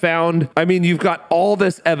you found, you've got all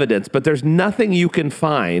this evidence, but there's nothing you can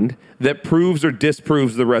find that proves or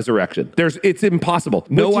disproves the resurrection. It's impossible.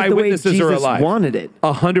 No eyewitnesses are alive. Jesus wanted it.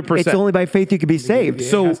 100%. It's only by faith you can be saved.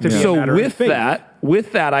 So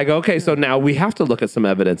with that, I go, okay, so now we have to look at some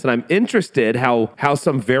evidence. And I'm interested how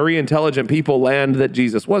some very intelligent people land that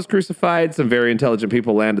Jesus was crucified, some very intelligent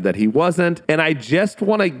people landed that he wasn't. And I just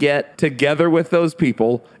want to get together with those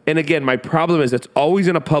people. And again, my problem is it's always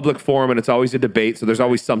in a public forum and it's always a debate, so there's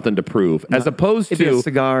always something to prove. As opposed to a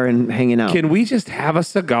cigar and hanging out. Can we just have a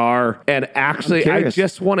cigar? And actually, I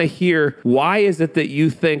just want to hear, why is it that you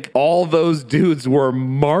think all those dudes were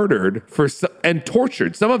martyred and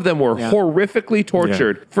tortured? Some of them were horrifically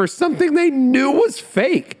tortured for something they knew was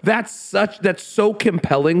fake. That's so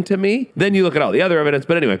compelling to me. Then you look at all the other evidence.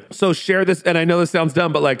 But anyway, so share this. And I know this sounds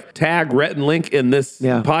dumb, but like tag Rhett and Link in this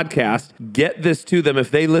podcast. Get this to them. If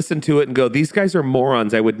they listen to it and go, these guys are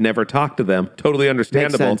morons, I would never talk to them. Totally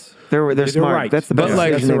understandable. Makes sense. They're smart. Right. That's the best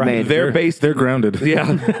decision they've made. They're grounded.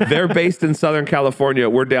 Yeah. They're based in Southern California.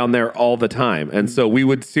 We're down there all the time. And so we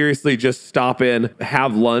would seriously just stop in,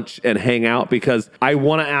 have lunch, and hang out because I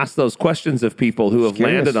want to ask those questions of people who have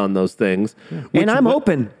landed on those things. Yeah. And I'm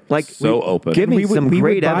open. Like, open. Give me some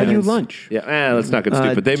great buy evidence. you lunch. Yeah, let's not get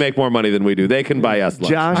stupid. They make more money than we do. They can buy us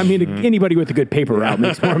lunch. Josh, anybody with a good paper route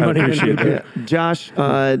makes more money than you do. Josh,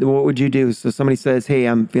 what would you do? So somebody says, hey,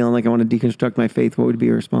 I'm feeling like I want to deconstruct my faith. What would be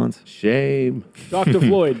your response? Shame. Dr.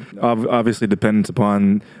 Floyd. Obviously depends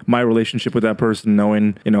upon my relationship with that person,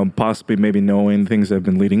 knowing, possibly maybe knowing things that have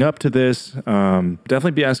been leading up to this.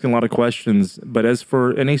 Definitely be asking a lot of questions. But as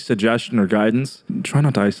for any suggestion or guidance, try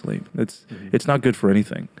not to isolate. It's not good for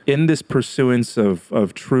anything. In this pursuance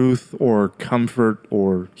of truth or comfort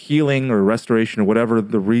or healing or restoration or whatever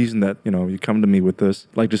the reason that, you come to me with this,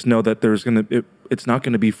 like just know that it's not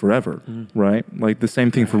going to be forever, right? Like the same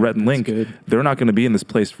thing for Rhett and Link. They're not going to be in this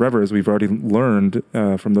place forever, as we've already learned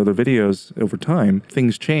from the other videos over time.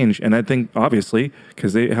 Things change. And I think, obviously,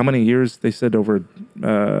 because how many years they said over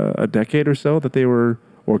a decade or so that they were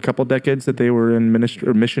or a couple decades that they were in ministry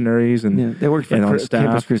or missionaries and they worked for on staff.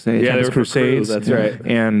 Campus Crusades. Yeah, Campus they were Crusades. That's right.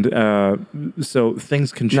 And so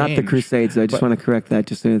things can change. Not the Crusades. I just want to correct that.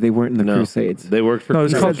 Just so they weren't in the Crusades. They worked for. No,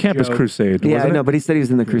 it's called Joe. Campus Crusade. Yeah, I wasn't know, it? but he said he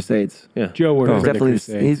was in the Crusades. Yeah. Joe worked for the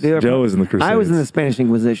Crusades. Joe was in the Crusades. I was in the Spanish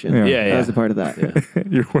Inquisition. Yeah. I was a part of that. Yeah.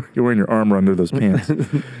 You're wearing your armor under those pants.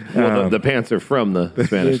 Well, the pants are from the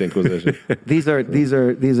Spanish Inquisition. These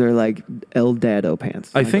are like El Dado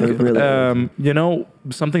pants. I think really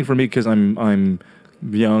something for me, because I'm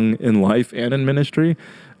young in life and in ministry.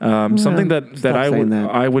 Something that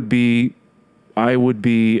I would be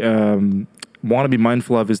want to be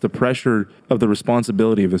mindful of is the pressure of the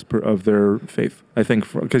responsibility of their faith. I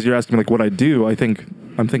think because you're asking me like what I do, I think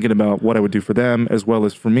I'm thinking about what I would do for them as well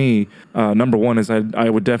as for me. Number one is I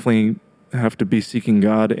would definitely have to be seeking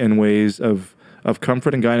God in ways of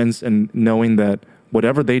comfort and guidance, and knowing that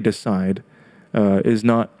whatever they decide is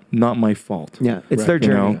not my fault. Yeah, it's their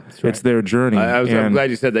journey. It's their journey. I'm glad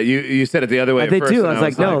you said that. You said it the other way. They first, do. I was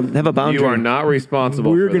like, no, have a boundary. You are not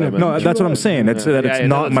responsible. For them. No, that's what I'm saying. It's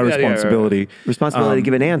not my responsibility. Responsibility to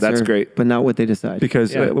give an answer. That's great, but not what they decide.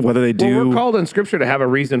 Because whether they do, well, we're called in Scripture to have a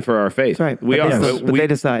reason for our faith. That's right. We are. But they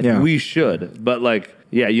decide. Yeah. We should, but like.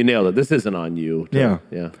 Yeah, you nailed it. This isn't on you. Yeah.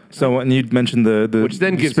 So, and you mentioned the which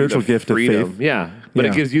then gives spiritual you the gift freedom. of faith. Yeah, but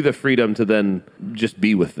it gives you the freedom to then just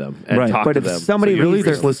be with them and talk but to if them. Somebody so leaves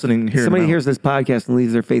just listening here. Somebody hears this podcast and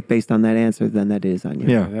leaves their faith based on that answer, then that is on you.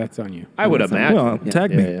 Yeah, that's on you. I would imagine. Well,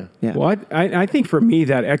 tag me. Yeah. Well, I think for me,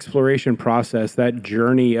 that exploration process, that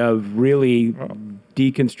journey of really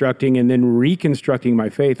deconstructing and then reconstructing my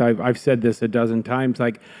faith, I've said this a dozen times,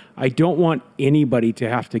 like, I don't want anybody to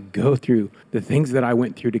have to go through the things that I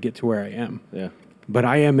went through to get to where I am. Yeah. But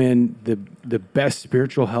I am in the best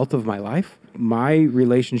spiritual health of my life. My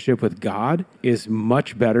relationship with God is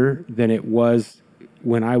much better than it was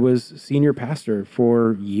when I was senior pastor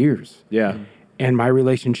for years. Yeah. And my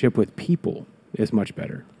relationship with people is much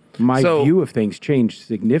better. My view of things changed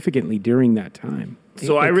significantly during that time.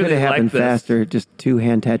 So I really happened like faster, just 2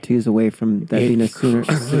 hand tattoos away from that being a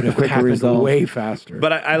quicker result. Way faster.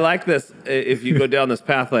 But I like this. If you go down this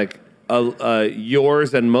path, like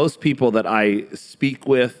yours and most people that I speak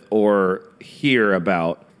with or hear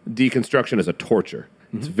about, deconstruction is a torture.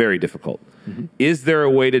 Mm-hmm. It's very difficult. Mm-hmm. Is there a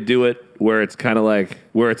way to do it where it's kind of like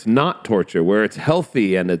where it's not torture, where it's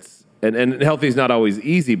healthy and it's and healthy is not always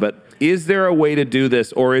easy, but is there a way to do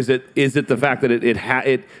this, or is it the fact that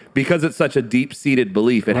it because it's such a deep-seated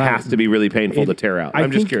belief, it has to be really painful to tear out?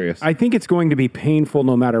 I'm just curious. I think it's going to be painful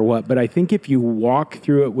no matter what, but I think if you walk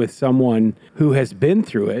through it with someone who has been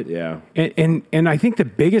through it, and I think the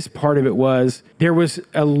biggest part of it was there was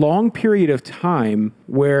a long period of time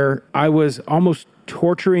where I was almost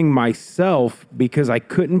torturing myself because I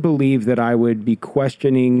couldn't believe that I would be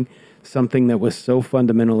questioning something that was so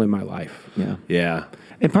fundamental in my life. Yeah.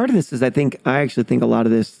 And part of this is I actually think a lot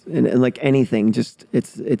of this, and like anything, just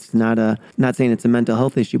it's not saying it's a mental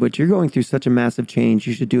health issue, but you're going through such a massive change.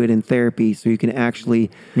 You should do it in therapy so you can actually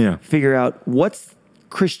figure out what's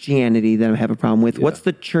Christianity that I have a problem with, what's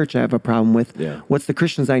the church I have a problem with, what's the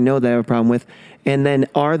Christians I know that I have a problem with, and then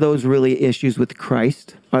are those really issues with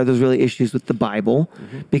Christ? Are those really issues with the Bible?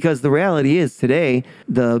 Mm-hmm. Because the reality is today,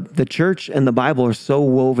 the church and the Bible are so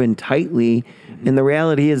woven tightly, and the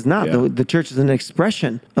reality is not. The church is an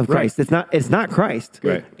expression of Christ. It's not Christ.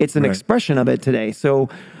 Right. It's an expression of it today. So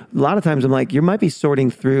a lot of times I'm like, you might be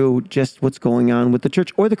sorting through just what's going on with the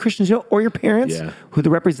church or the Christians, or your parents, who are the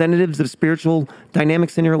representatives of spiritual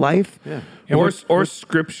dynamics in your life. Yeah. Or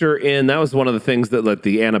scripture that was one of the things that like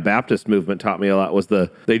the Anabaptist movement taught me a lot was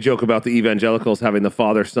they joke about the evangelicals having the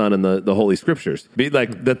Father, Son, and the Holy Scriptures.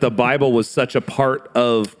 Like that the Bible was such a part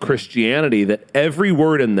of Christianity that every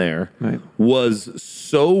word in there was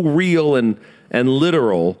so real and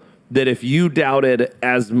literal that if you doubted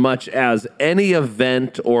as much as any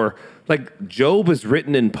event or like Job is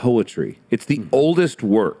written in poetry. It's the oldest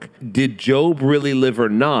work. Did Job really live or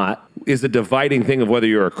not is a dividing thing of whether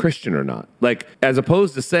you're a Christian or not. Like, as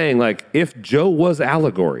opposed to saying, like, if Job was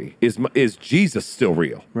allegory, is Jesus still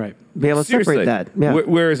real? Right. Be able to separate that. Yeah.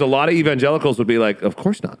 Whereas a lot of evangelicals would be like, of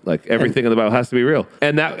course not. Like, everything in the Bible has to be real.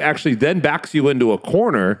 And that actually then backs you into a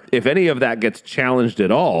corner if any of that gets challenged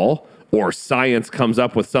at all, or science comes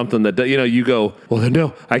up with something that, you go, well, then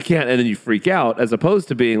no, I can't. And then you freak out, as opposed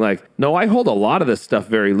to being like, no, I hold a lot of this stuff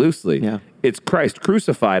very loosely. Yeah. It's Christ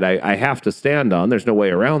crucified I have to stand on. There's no way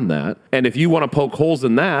around that. And if you want to poke holes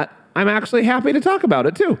in that, I'm actually happy to talk about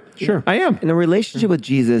it too. Sure. I am. In a relationship with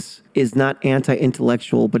Jesus, is not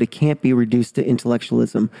anti-intellectual, but it can't be reduced to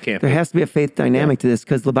intellectualism. There has to be a faith dynamic to this,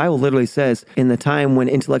 because the Bible literally says in the time when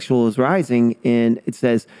intellectual was rising, and it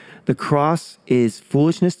says the cross is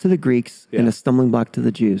foolishness to the Greeks and a stumbling block to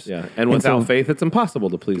the Jews. Yeah. And without faith, it's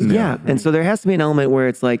impossible to please God. Yeah. And so there has to be an element where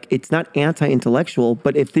it's like, it's not anti-intellectual,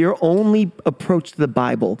 but if your only approach to the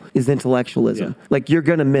Bible is intellectualism, like you're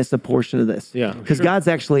going to miss a portion of this. Yeah. Because God's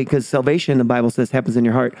actually, because salvation, the Bible says, happens in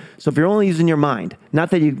your heart. So if you're only using your mind,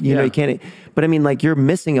 not that you know, you can't, but I mean, like you're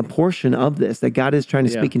missing a portion of this that God is trying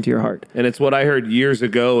to speak into your heart. And it's what I heard years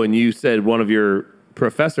ago, and you said one of your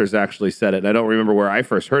professors actually said it, and I don't remember where I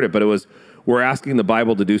first heard it, but it was, we're asking the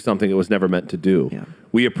Bible to do something it was never meant to do. Yeah.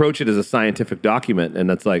 We approach it as a scientific document, and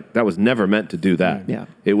it's like, that was never meant to do that. Yeah.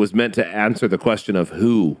 It was meant to answer the question of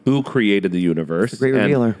who created the universe. It's a great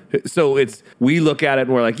revealer. So we look at it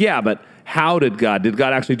and we're like, yeah, but how did God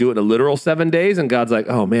actually do it in a literal 7 days? And God's like,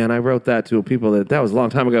 oh man, I wrote that to people that was a long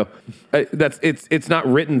time ago. It's not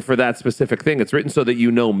written for that specific thing. It's written so that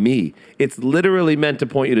you know me. It's literally meant to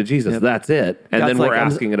point you to Jesus. Yep. That's it. And God's then we're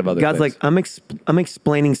asking it of other God's things. like, I'm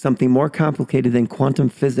explaining something more complicated than quantum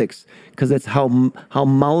physics, because that's how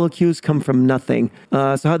molecules come from nothing.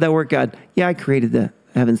 So how'd that work, God? Yeah, I created the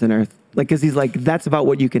heavens and earth. Like, because he's like, that's about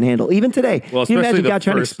what you can handle. Even today. Well, can you imagine God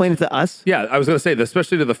trying to explain it to us? Yeah, I was going to say,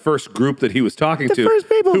 especially to the first group that he was talking to, first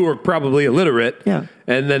people who were probably illiterate. Yeah.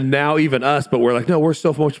 And then now even us, but we're like, no, we're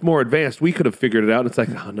so much more advanced. We could have figured it out. And it's like,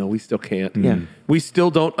 oh, no, we still can't. Yeah. We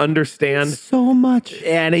still don't understand so much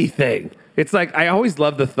anything. It's like, I always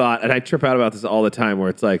love the thought, and I trip out about this all the time, where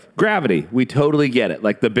it's like, gravity, we totally get it.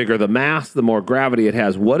 Like, the bigger the mass, the more gravity it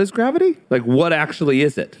has. What is gravity? Like, what actually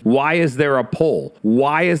is it? Why is there a pull?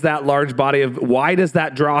 Why is that large body why does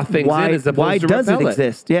that draw things in as opposed to repel it? Why does it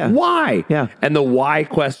exist? Yeah. Why? Yeah. And the why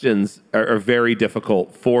questions are very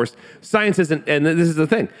difficult. Science isn't, and this is the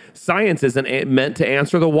thing, science isn't meant to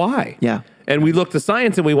answer the why. Yeah. And we look to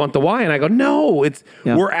science and we want the why, and I go, no,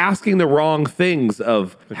 we're asking the wrong things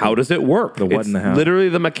of how does it work? The what and the how. Literally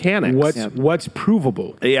the mechanics. What's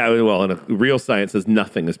provable? Yeah, well, in real science says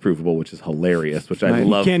nothing is provable, which is hilarious, which I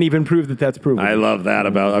love. You can't even prove that that's provable. I love that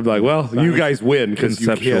about, I'm like, well, you guys win because you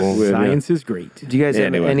can't win. Science is great. Do you guys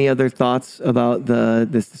have any other thoughts about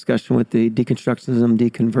this discussion with the deconstructionism,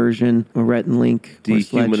 deconversion, or Rhett and Link?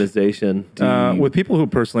 Dehumanization. With people who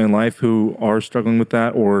personally in life who are struggling with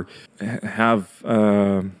that, or have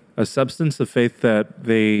a substance of faith that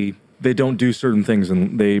they don't do certain things,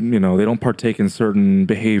 and they don't partake in certain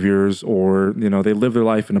behaviors, or they live their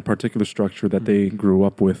life in a particular structure that they grew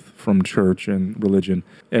up with from church and religion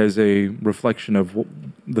as a reflection of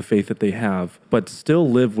the faith that they have, but still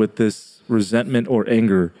live with this resentment or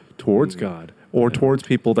anger towards God or towards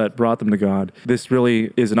people that brought them to God. This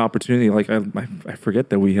really is an opportunity. Like, I forget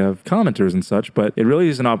that we have commenters and such, but it really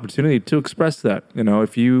is an opportunity to express that.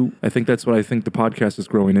 I think that's what I think the podcast is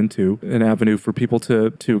growing into, an avenue for people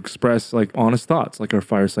to express like honest thoughts, like our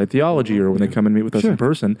fireside theology, or when they come and meet with us in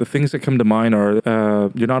person. The things that come to mind are,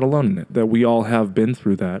 you're not alone in it, that we all have been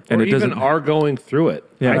through that. And it even are going through it.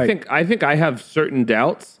 Yeah, I think I have certain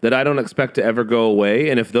doubts that I don't expect to ever go away,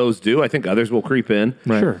 and if those do, I think others will creep in.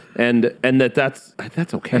 Right. Sure. And that's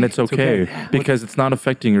okay. And it's okay because it's not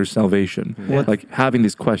affecting your salvation. Yeah. Like, having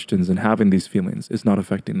these questions and having these feelings is not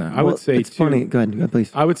affecting that. I would say it's funny. Go ahead,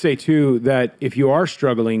 please. I would say too that if you are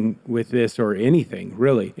struggling with this or anything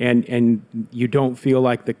really, and you don't feel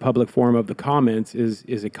like the public forum of the comments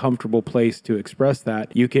is a comfortable place to express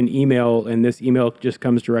that, you can email, and this email just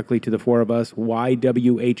comes directly to the four of us,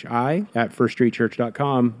 YWHI at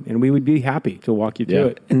firststreetchurch.com, and we would be happy to walk you through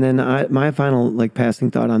it. And then my final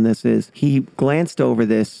passing thought on this is, he glanced over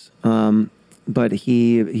this, but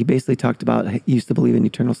he basically talked about, he used to believe in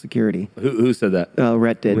eternal security. Who said that?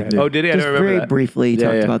 Rhett did. Rhett. Oh, did he? I Just don't remember very that. briefly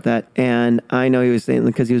talked about that. And I know he was saying,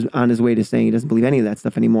 because he was on his way to saying he doesn't believe any of that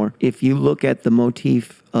stuff anymore. If you look at the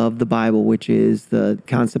motif of the Bible, which is the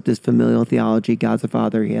concept is familial theology, God's a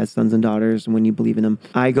father, he has sons and daughters, and when you believe in him,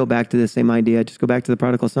 I go back to the same idea. Just go back to the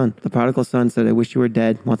prodigal son. The prodigal son said, I wish you were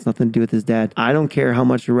dead, wants nothing to do with his dad. I don't care how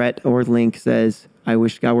much Rhett or Link says, I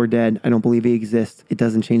wish God were dead, I don't believe he exists. It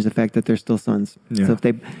doesn't change the fact that they're still sons. Yeah. So if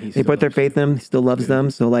they put their faith in him, he still loves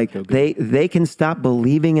them. So like they can stop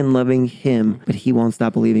believing and loving him, but he won't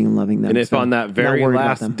stop believing and loving them. And if on that very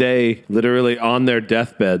last day, literally on their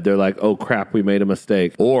deathbed, they're like, oh crap, we made a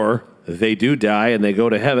mistake. Or they do die and they go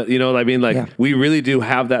to heaven. You know what I mean? Like, we really do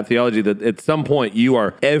have that theology that at some point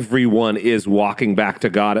everyone is walking back to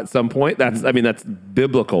God at some point. That's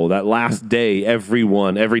biblical. That last day, every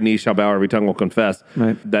knee shall bow, every tongue will confess.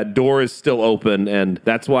 Right. That door is still open, and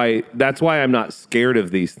that's why I'm not scared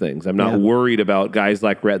of these things. I'm not worried about guys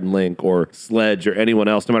like Rhett and Link or Sledge or anyone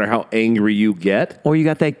else, no matter how angry you get. Or you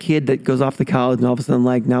got that kid that goes off to college and all of a sudden,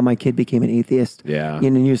 like, now my kid became an atheist. Yeah.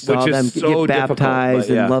 And you saw them so get baptized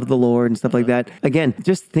and love the Lord and stuff like that. Again,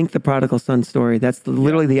 just think the prodigal son story. That's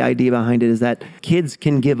literally the idea behind it, is that kids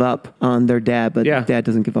can give up on their dad, but dad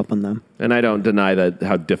doesn't give up on them. And I don't deny that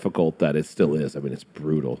how difficult that it still is. I mean, it's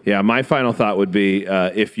brutal. Yeah, my final thought would be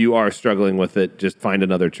if you are struggling with it, just find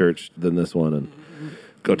another church than this one and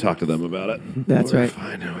go talk to them about it. That's right.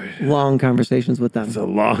 Long conversations with them. It's a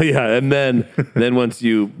long, and then once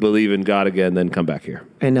you believe in God again, then come back here.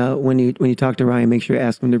 And when you talk to Ryan, make sure you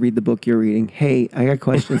ask him to read the book you're reading. Hey, I got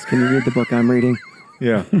questions. Can you read the book I'm reading?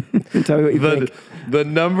 Yeah. Tell me what you think. The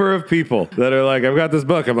number of people that are like, I've got this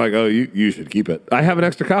book. I'm like, oh, you should keep it. I have an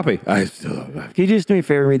extra copy. I still don't have. Can you just do me a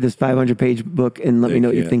favor and read this 500-page book and let me know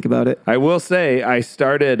what you think about it? I will say I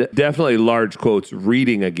started, definitely large quotes,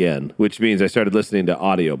 reading again, which means I started listening to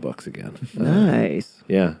audiobooks again. Nice.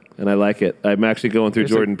 Yeah, and I like it. I'm actually going through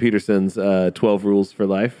Jordan Peterson's 12 Rules for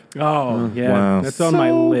Life. Oh, yeah. Wow. That's on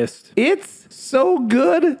my list. It's so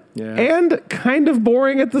good and kind of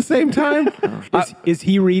boring at the same time. Is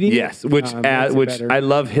he reading? Yes, which I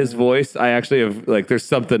love his voice. I actually have, like, there's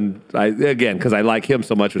something, because I like him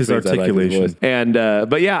so much. Which his means articulation. I like his voice. And,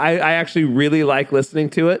 but yeah, I actually really like listening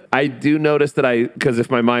to it. I do notice that because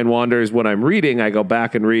if my mind wanders when I'm reading, I go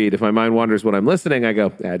back and read. If my mind wanders when I'm listening, I go,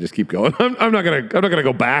 just keep going. I'm not gonna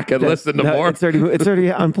go back and listen to more. It's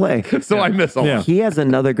already on play. So I miss a lot. He has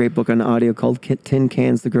another great book on audio called Tin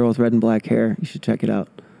Cans, The Girl with Red and Black Hair. You should check it out.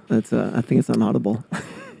 That's I think it's on Audible.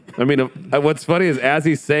 I mean, what's funny is as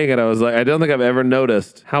he's saying it, I was like, I don't think I've ever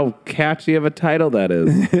noticed how catchy of a title that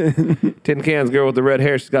is. Tin Cans, Girl with the Red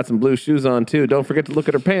Hair. She's got some blue shoes on, too. Don't forget to look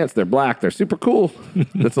at her pants. They're black. They're super cool.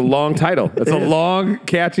 That's a long title. That's a long,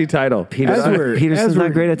 catchy title. Peterson's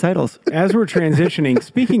not great at titles. As we're transitioning,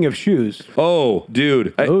 speaking of shoes. Oh,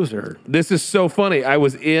 dude. This is so funny. I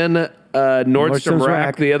was in Nordstrom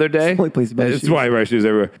Rack the other day. It's why I wear shoes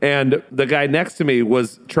everywhere. And the guy next to me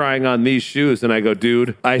was trying on these shoes, and I go,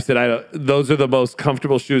 dude, I said, those are the most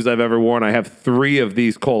comfortable shoes I've ever worn. I have 3 of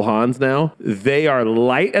these Cole Haans now. They are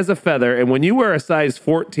light as a feather, and when you wear a size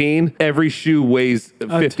 14, every shoe weighs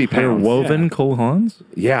 50 pounds. They're woven Cole Haans?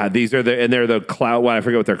 Yeah, they're the cloud. Well, I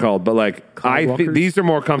forget what they're called, but like I think these are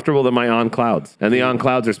more comfortable than my On Clouds, and the On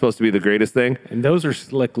Clouds are supposed to be the greatest thing. And those are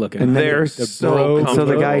slick looking. And they're so comfortable. So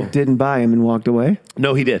the guy didn't buy him and walked away?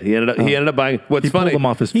 No, he did. He ended up buying. What's funny? Pulled him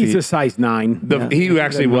off his feet. He's a size 9. He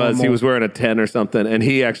actually was. He was wearing a 10 or something, and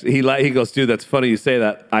he goes, dude, that's funny you say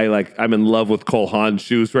that. I'm in love with Cole Haan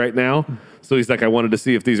shoes right now. So he's like, I wanted to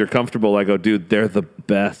see if these are comfortable. I go, dude, they're the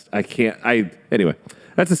best. Anyway.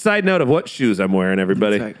 That's a side note of what shoes I'm wearing,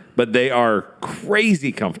 everybody. Right. But they are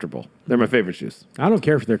crazy comfortable. They're my favorite shoes. I don't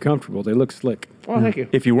care if they're comfortable. They look slick. Oh, thank you.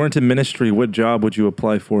 If you weren't in ministry, what job would you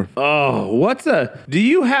apply for? Oh, do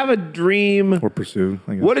you have a dream? Or pursue,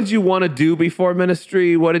 I guess. What did you want to do before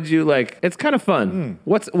ministry? What did you like? It's kind of fun.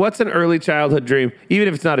 What's an early childhood dream, even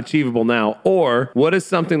if it's not achievable now? Or what is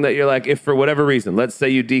something that you're like, if for whatever reason, let's say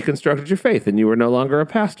you deconstructed your faith and you were no longer a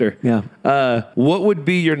pastor. Yeah. What would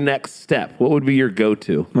be your next step? What would be your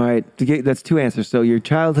go-to? All right. That's 2 answers. So your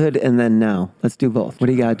childhood and then now. Let's do both. What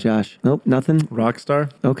do you got, Josh? Nope, nothing? Rock star?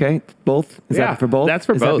 Okay. Both? Is that for both? That's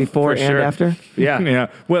for both. Is that before and after? Yeah. Yeah.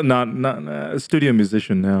 Well, not a studio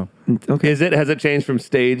musician now. Okay. Has it changed from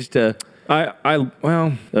stage to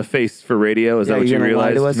well, a face for radio? Is that what you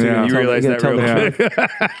realized? You realized that real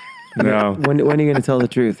quick? No. When are you going to tell the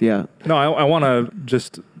truth? Yeah. No, I want to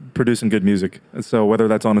just producing good music. So whether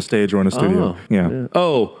that's on a stage or in a studio. Yeah.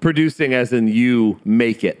 Oh, producing as in you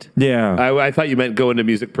make it. Yeah. I thought you meant go into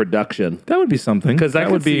music production. That would be something. Because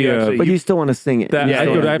that would be... but you still want to sing it. I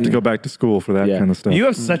have to go back to school for that kind of stuff. You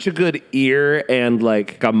have such a good ear and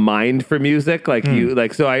like a mind for music.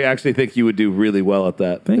 So I actually think you would do really well at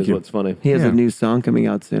that. Thank you. What's funny. He has a new song coming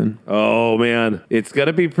out soon. Oh, man. It's going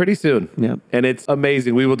to be pretty soon. Yeah. And it's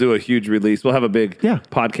amazing. We will do a huge release. We'll have a big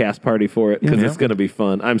podcast party for it because it's going to be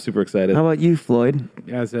fun. I'm super excited. How about you, Floyd?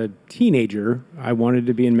 As a teenager, I wanted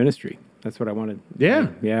to be in ministry. That's what I wanted. Yeah.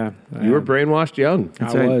 Yeah. You were brainwashed young.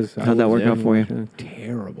 That's I right. was. How'd that work out for you?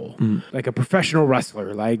 Terrible. Like a professional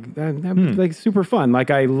wrestler. Like, like super fun.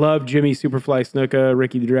 Like I loved Jimmy Superfly Snuka,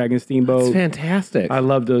 Ricky the Dragon Steamboat. It's fantastic. I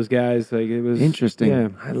loved those guys. Like it was Interesting. Yeah.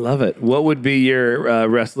 I love it. What would be your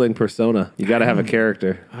wrestling persona? You got to have a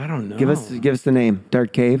character. I don't know. Give us the name.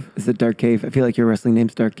 Dark Cave. Is it Dark Cave? I feel like your wrestling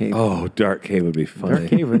name's Dark Cave. Oh, Dark Cave would be funny. Dark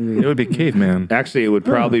Cave. It would be Caveman. Actually, it would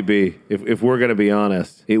probably be, if we're going to be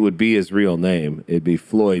honest, it would be his real name. It'd be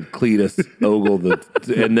Floyd Cletus Ogle,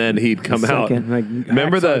 and then he'd come out. Like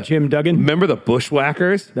Remember Hacksaw Jim Duggan? Remember the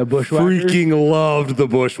Bushwhackers? The Bushwhackers? Freaking loved the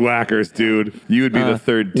Bushwhackers, dude. You would be the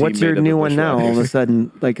third teammate. What's your of the new one now? All of a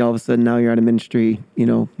Bushwhackers. sudden, now you're out of ministry.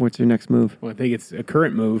 What's your next move? Well, I think it's a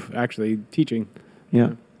current move, actually, teaching.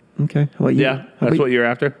 Yeah. Okay. How about you? Yeah, that's what you're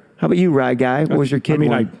after. How about you, Rye Guy? What was your kid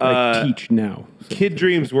one? I teach now. So. Kid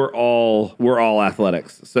dreams were all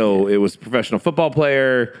athletics. So it was professional football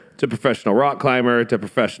player to professional rock climber to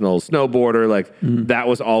professional snowboarder. Like that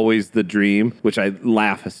was always the dream, which I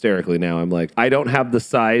laugh hysterically now. I'm like, I don't have the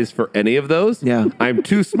size for any of those. Yeah. I'm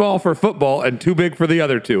too small for football and too big for the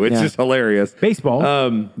other two. It's just hilarious.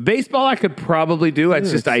 Baseball. Baseball I could probably do.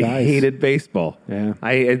 It's just I size. hated baseball. Yeah.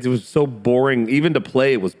 It was so boring. Even to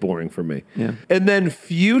play, it was boring for me. Yeah. And then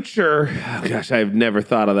future, oh gosh, I've never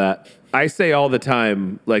thought of that. I say all the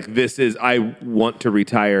time, like I want to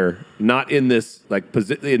retire, not in this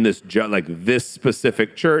this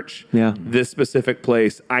specific church, this specific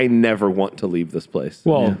place. I never want to leave this place.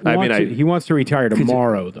 Well, he wants to retire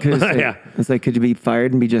tomorrow, though. Yeah. It's like, could you be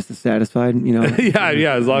fired and be just as satisfied?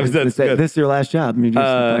 Yeah, as long as that's good. This is your last job, and you're just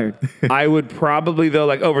fired. I would probably, though,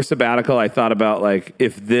 like over sabbatical, I thought about like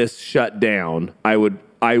if this shut down, I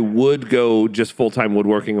would go just full-time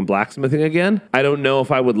woodworking and blacksmithing again. I don't know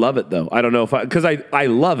if I would love it, though. I don't know if because I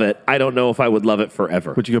love it. I don't know if I would love it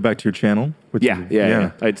forever. Would you go back to your channel?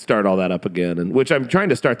 Yeah. I'd start all that up again, which I'm trying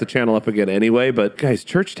to start the channel up again anyway. But guys,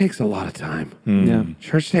 church takes a lot of time. Yeah.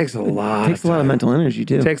 Church takes a lot. It takes a lot of mental energy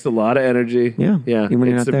too. It takes a lot of energy. Yeah. Even when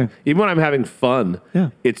you're not there. Even when I'm having fun. Yeah.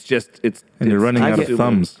 It's And you're running out of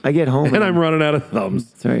thumbs. I get home and I'm running out of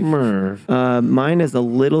thumbs. Sorry. Mine as a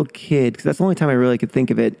little kid, because that's the only time I really could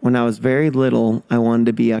think of it. When I was very little, I wanted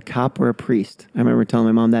to be a cop or a priest. I remember telling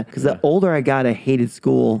my mom that because the older I got, I hated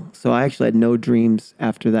school. So I actually had no dreams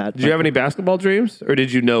after that. Did you have any basketball dreams, or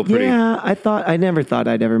did you know pretty? Yeah, I never thought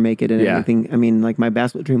I'd ever make it in anything. I mean, like my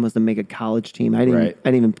basketball dream was to make a college team. I didn't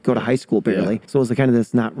even go to high school barely. So it was kind of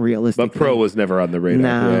this not realistic. But pro was never on the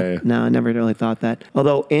radar. No, I never really thought that.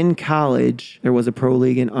 Although in college, there was a pro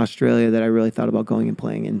league in Australia that I really thought about going and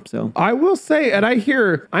playing in. So I will say, and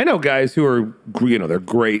I know guys who are, they're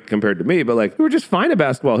great compared to me, but like who are just fine at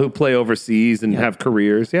basketball, who play overseas and have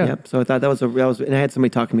careers. Yeah. Yep. So I thought that was, and I had somebody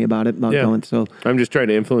talk to me about going. So I'm just trying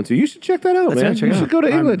to influence you. You should check that out, man. You should go to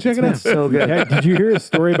England. Check it out. So good. Yeah, did you hear a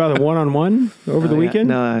story about the one-on-one over the weekend?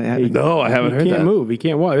 No, I haven't. I haven't heard that. He can't move. He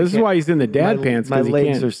can't walk. This is why he's in the dad pants. My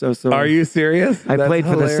legs are so sore. Are you serious? I played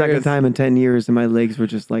for the second time in 10 years, and my legs were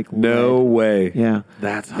just like no red. way. Yeah,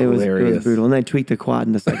 that's hilarious. It was brutal, and I tweaked the quad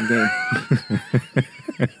in the second game.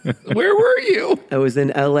 Where were you? I was in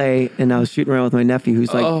LA and I was shooting around with my nephew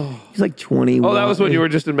who's like 20. Oh, that was when you were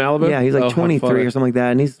just in Malibu? Yeah, he's like 23 or something like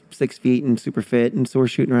that. And he's 6 feet and super fit. And so we're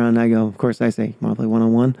shooting around and I go, of course I say, want to play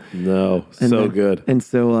one-on-one? No, and so then, good. And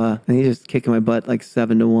so and he's just kicking my butt like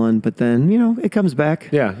 7-1. But then, it comes back.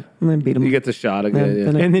 Yeah. And then beat him. You get the shot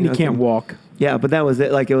again. And then he can't walk. Yeah, but that was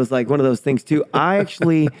it. Like, it was like one of those things too. I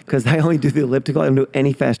actually, because I only do the elliptical, I don't do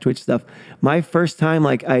any fast twitch stuff. My first time,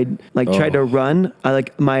 I tried to run.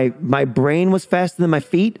 My brain was faster than my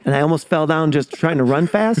feet, and I almost fell down just trying to run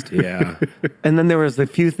fast. Yeah. And then there was a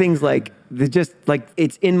few things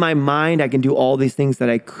it's in my mind. I can do all these things that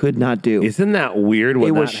I could not do. Isn't that weird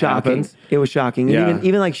when that happens? It was shocking. Yeah. And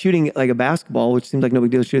even like shooting like a basketball, which seems like no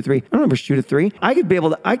big deal to shoot a three. I don't remember shoot a three. I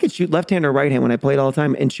could shoot left hand or right hand when I played all the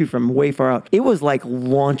time and shoot from way far out. It was like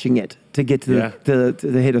launching it to get to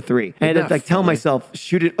the hit of three. I had to tell myself,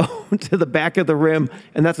 shoot it to the back of the rim,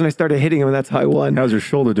 and that's when I started hitting him, and that's how I won. How's your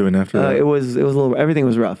shoulder doing after that? It was a little. Everything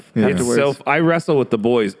was rough afterwards. So I wrestle with the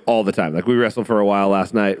boys all the time. Like we wrestled for a while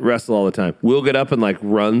last night. Wrestle all the time. We'll get up and like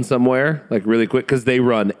run somewhere like really quick because they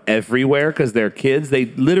run everywhere because they're kids. They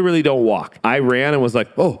literally don't walk. I ran and was like,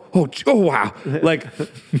 oh wow, like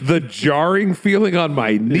the jarring feeling on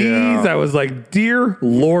my knees. Yeah. I was like, dear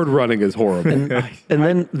Lord, running is horrible.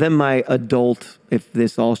 And then my adult if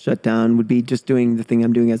this all shut down, would be just doing the thing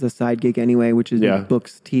I'm doing as a side gig anyway, which is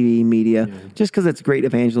books, TV, media, just because it's a great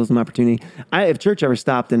evangelism opportunity. If church ever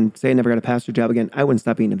stopped and say I never got a pastor job again, I wouldn't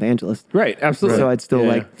stop being an evangelist. Right, absolutely. So I'd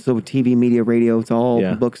still so TV, media, radio, it's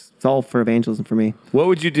all books, it's all for evangelism for me. What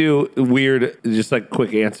would you do, weird, just like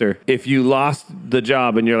quick answer, if you lost the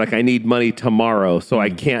job and you're like, I need money tomorrow, so I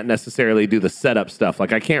can't necessarily do the setup stuff.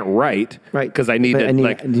 Like I can't write, because I need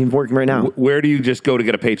I'm working right now. Where do you just go to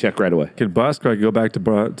get a paycheck right away? I could busk, or I could go back to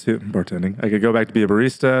bartending. I could go back to be a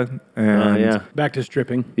barista and back to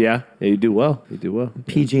stripping. Yeah, you do well. You do well.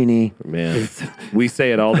 PG&E. Man, we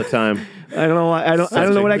say it all the time. I don't know why. I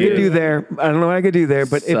don't know what I could do there. I don't know what I could do there,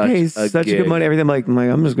 but it pays such good money. Everything.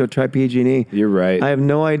 I'm just going to try PG&E. You're right. I have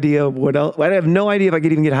no idea what else. I have no idea if I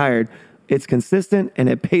could even get hired. It's consistent and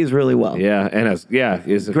it pays really well. Yeah, and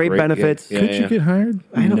it's great benefits. Could you get hired?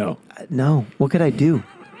 I don't. No. What could I do?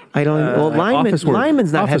 I don't. Well,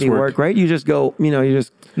 lineman's not heavy work, right? You just go. You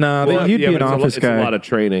just. No, you'd be an office guy. It's a lot of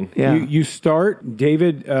training. Yeah. You start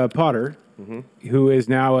David Potter, who is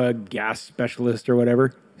now a gas specialist or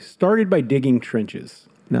whatever. Started by digging trenches.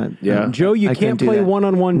 Joe, you can't play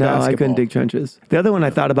one-on-one basketball. No, I couldn't dig trenches. The other one I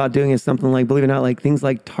thought about doing is something like, believe it or not, like things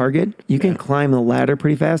like Target. You can climb the ladder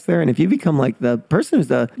pretty fast there, and if you become like the person who's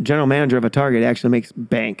the general manager of a Target, it actually makes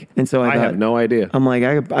bank. And so I have no idea. I'm like,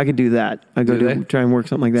 I could do that. I go try and work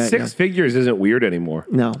something like that. 6 figures isn't weird anymore.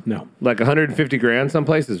 No. Like $150,000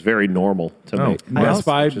 someplace is very normal to make.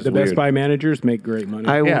 Best Buy managers make great money.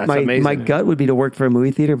 My gut would be to work for a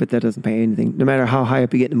movie theater, but that doesn't pay anything. No matter how high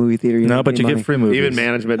up you get in a movie theater, you but you get free movies. Even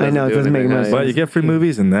management. I know it doesn't make much sense. But you get free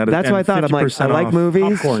movies, and that's what I thought. I'm like, I like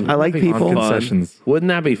movies. Popcorn. I like people. Concessions. Wouldn't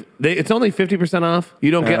that be? It's only 50% off.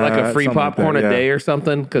 You don't get like a free popcorn a day or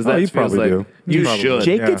something because that feels like do. You should.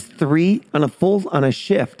 Jake gets 3 on a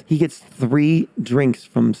shift. He gets 3 drinks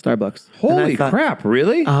from Starbucks. Holy crap!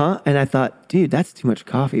 Really? And I thought, dude, that's too much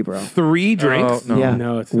coffee, bro. 3 drinks?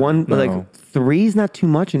 No, it's one not. like 3's not too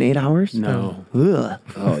much in 8 hours. No. Ugh.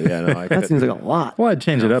 Oh yeah, no. That seems like a lot. Well, I'd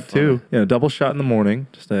change it up too. Double shot in the morning,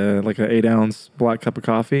 just like an 8-ounce black cup of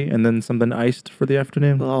coffee, and then something iced for the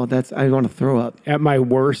afternoon. Oh, I want to throw up. At my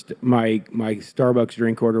worst, my Starbucks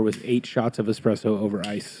drink order was 8 shots of espresso over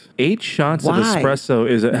ice. 8 shots of Why? espresso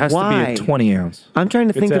has to be a 20-ounce. I'm trying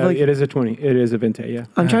to think of like it is a 20. It is a Venti. Yeah.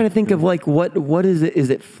 I'm trying to think of like what is it? Is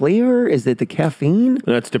it flavor? Is it the caffeine?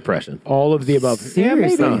 That's depression. All of the above.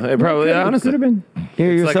 Seriously? No, it probably honestly could have been.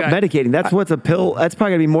 You're like self-medicating. That's what's a pill. That's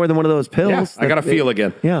probably gonna be more than one of those pills. Yeah, I gotta feel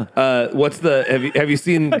again. Yeah. What's the? Have you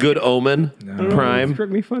seen Good Omen? Prime. It struck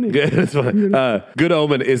me funny. Good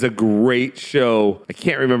Omen is a great show. I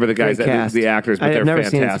can't remember the guys, the actors, but they're never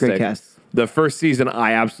fantastic. seen it. It's a great cast. The first season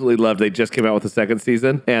I absolutely loved. They just came out with the second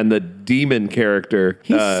season, and the demon character.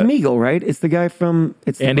 He's Smeagol, right? It's the guy from.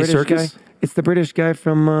 It's the Andy British Serkis? guy. It's the British guy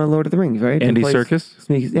from Lord of the Rings, right? Andy Serkis?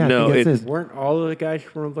 Yeah, No, I think that's his. Weren't all of the guys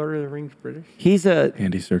from Lord of the Rings British? He's a.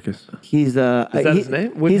 Andy Serkis. He's a. Is that his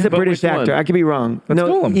name? He's a But British which one? actor. I could be wrong. That's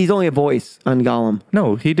Gollum. He's only a voice on Gollum.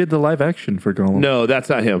 No, he did the live action for Gollum. No, that's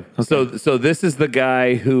not him. So this is the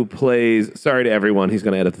guy who plays. Sorry to everyone. He's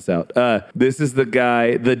going to edit this out. This is the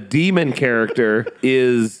guy. The demon character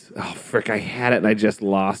is. Oh frick! I had it and I just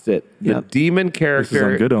lost it. The demon This is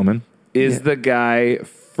character on Good Omen. is the guy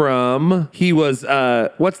from. He was.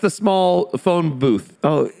 What's the small phone booth?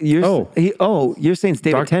 You're saying it's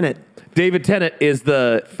David Tennant. David Tennant is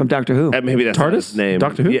the from Doctor Who. Maybe that's not his name.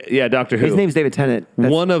 Doctor Who? Yeah, Doctor Who. His name's David Tennant.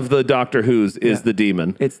 One of the Doctor Who's is the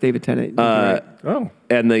demon. It's David Tennant.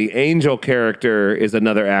 And the angel character is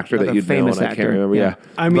another actor that you'd know, and I can't remember. Yeah.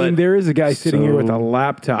 I mean, there is a guy sitting here with a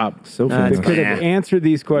laptop that could have answered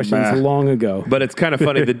these questions long ago. But it's kind of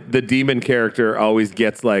funny. The demon character always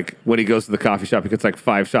gets like, when he goes to the coffee shop, he gets like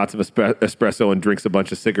 5 shots of espresso and drinks a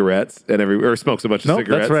bunch of cigarettes or smokes a bunch of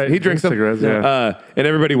cigarettes. That's right. He drinks them. Cigarettes, and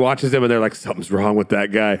everybody watches him and they're like, something's wrong with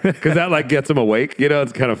that guy. Because that like gets him awake.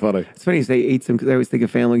 It's kind of funny. It's funny you say ate some, because I always think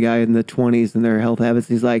of Family Guy in the 20s and their health habits.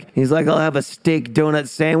 He's like, I'll have a steak donut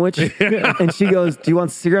sandwich. And she goes, do you want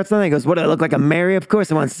cigarettes on that? He goes, what, do I look like a Mary? Of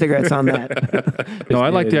course I want cigarettes on that. No, I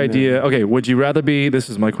like the idea. Okay, would you rather be, this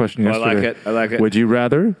is my question yesterday. I like it. Would you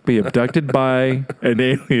rather be abducted by an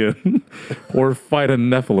alien or fight a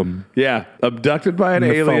Nephilim? Yeah. Abducted by an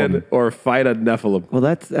alien or fight a Nephilim. Well,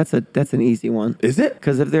 that's an easy one. Is it?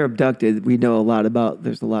 Because if they're abducted, we know a lot about,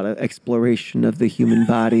 there's a lot of exploration of the human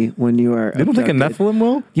body when you are You don't think a Nephilim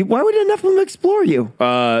will? Why would a Nephilim explore you?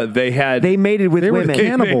 They They mated with They were women.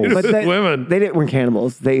 cannibals. But women. They weren't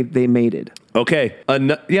cannibals. They mated. Okay.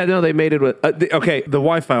 They made it with. Okay. The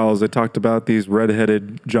Y files. They talked about these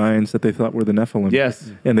red-headed giants that they thought were the Nephilim.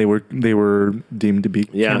 Yes. And they were deemed to be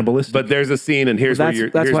cannibalistic. But there's a scene, and here's where you're.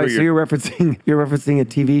 That's why. So you're referencing a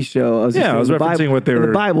TV show. I was referencing what they were. In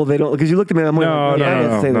the Bible, they don't, because you looked at me. I'm like,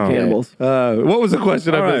 no. Say they're cannibals. What was the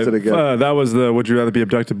question? I missed it again. That was the. Would you rather be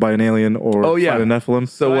abducted by an alien or fight a Nephilim?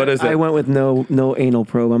 So what is it? I went with no anal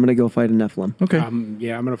probe. I'm going to go fight a Nephilim. Okay. I'm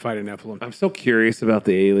going to fight a Nephilim. I'm so curious about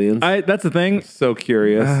the aliens. That's the thing. So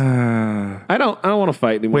curious. I don't want to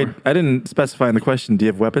fight anymore. Wait, I didn't specify in the question. Do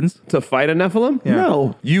you have weapons? To fight a Nephilim? Yeah.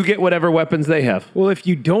 No. You get whatever weapons they have. Well, if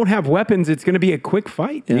you don't have weapons, it's going to be a quick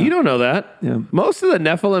fight. You don't know that. Yeah. Most of the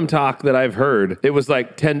Nephilim talk that I've heard, it was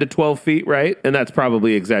like 10 to 12 feet, right? And that's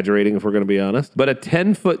probably exaggerating if we're going to be honest. But a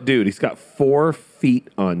 10-foot dude, he's got 4 feet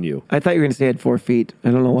on you. I thought you were going to say he had 4 feet.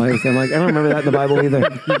 I don't know why. I'm like, I don't remember that in the Bible either.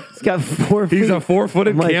 He's got 4 feet. He's a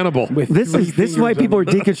 4-footed cannibal. This is why people are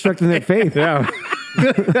deconstructing their faith. Yeah.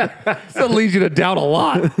 That leads you to doubt a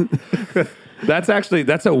lot.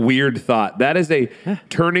 That's a weird thought. That is a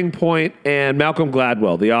turning point. And Malcolm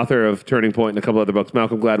Gladwell, the author of Turning Point and a couple other books,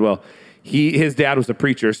 Malcolm Gladwell, his dad was a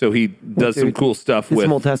preacher, so he does some cool stuff with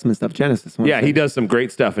some Old Testament stuff, Genesis. He does some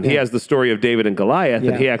great stuff, and he has the story of David and Goliath,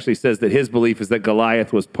 and he actually says that his belief is that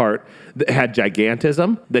Goliath had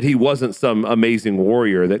gigantism, that he wasn't some amazing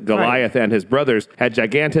warrior, that Goliath and his brothers had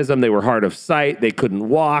gigantism, they were hard of sight, they couldn't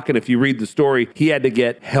walk, and if you read the story, he had to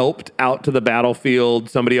get helped out to the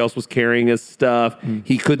battlefield, somebody else was carrying his stuff,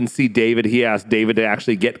 he couldn't see David, he asked David to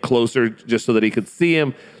actually get closer just so that he could see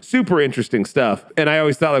him. Super interesting stuff. And I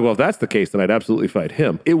always thought, if that's the case, then I'd absolutely fight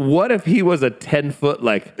him. What if he was a 10-foot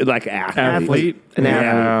athlete? An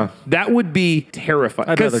athlete. That would be terrifying.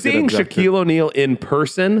 Because seeing Shaquille O'Neal in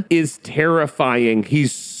person is terrifying.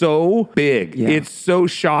 He's so big. Yeah. It's so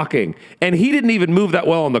shocking. And he didn't even move that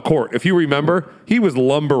well on the court. If you remember, he was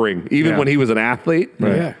lumbering even when he was an athlete.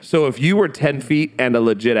 Right. Yeah. So if you were 10 feet and a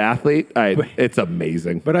legit athlete, it's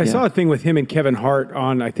amazing. But I saw a thing with him and Kevin Hart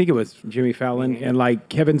on, I think it was Jimmy Fallon, and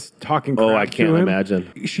Kevin's talking crap I can't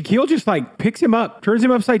imagine. Shaquille just picks him up, turns him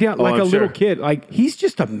upside down like a little kid. He's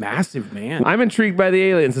just a massive man. I'm intrigued by the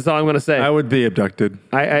aliens. That's all I'm going to say. I would be abducted.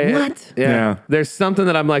 What? Yeah. There's something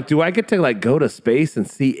that I'm like, do I get to go to space and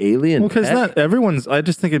see alien? Well, because not everyone's. I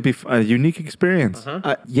just think it'd be a unique experience.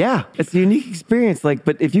 Yeah, it's a unique experience.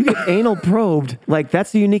 But if you get anal probed,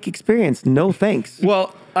 that's a unique experience. No thanks.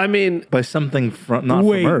 Well, I mean, by something from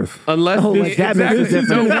Earth. Unless this is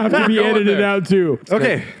going to have to be edited out too.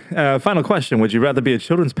 Okay. Final question: would you rather be a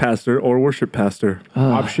children's pastor or a worship pastor?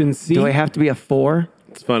 Option C. Do I have to be a 4?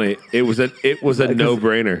 It's funny. It was a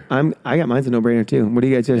no-brainer. I got mine's a no-brainer too. What do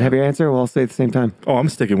you guys have your answer? Well, I'll say at the same time. Oh, I'm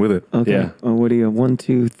sticking with it. Okay. Yeah. What do you? 1,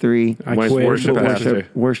 2, 3. Mine's worship pastor.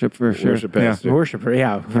 Worship for sure. Worship pastor. Yeah. Worshiper,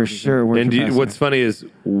 yeah. For sure. Worship And what's funny is,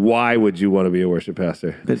 why would you want to be a worship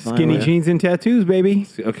pastor? Skinny jeans and tattoos, baby.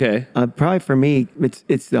 Okay. Probably for me,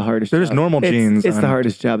 it's the hardest. There's job. normal jeans. It's the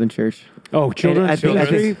hardest job in church. Oh, children. I think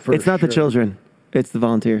it's not the children. It's the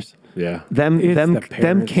volunteers. Yeah. Them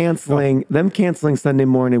canceling Sunday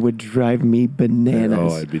morning would drive me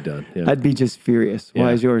bananas. Oh, I'd be done. Yeah. I'd be just furious. Yeah.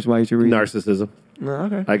 Why is yours? Why is your reason? Narcissism. No,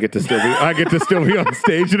 okay. I get to still be on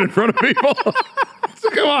stage and in front of people. So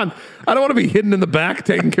come on. I don't want to be hidden in the back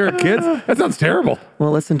taking care of kids. That sounds terrible.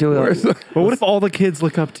 Well, listen to it. But what if all the kids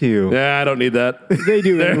look up to you? Yeah, I don't need that. They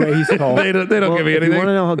do anyway. He's called. They don't give me if anything. you want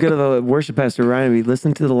to know how good of a worship pastor Ryan would be,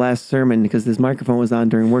 listen to the last sermon because his microphone was on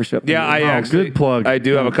during worship. Yeah, I actually. Good plug. I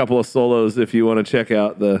do have a couple of solos if you want to check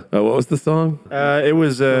out the. What was the song? It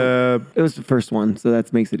was. It was the first one, so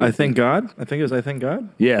that makes it. I Thank God. I think it was I Thank God.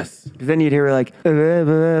 Yes. Because then you'd hear I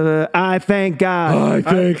thank God. I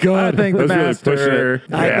thank God. I thank the master.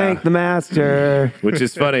 I thank the master. Which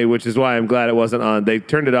is funny, which is why I'm glad it wasn't on. They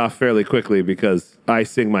turned it off fairly quickly because I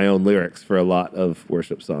sing my own lyrics for a lot of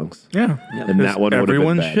worship songs. Yeah. And that one would have been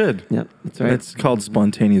everyone bad. should. Yep, that's right. It's called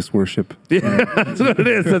spontaneous worship. Yeah, that's what it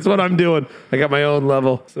is. That's what I'm doing. I got my own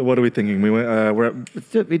level. So what are we thinking? We're at. Let's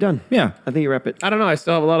do it. Be done. Yeah. I think you wrap it. I don't know. I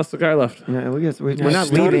still have a lot of cigar left. Yeah, we're not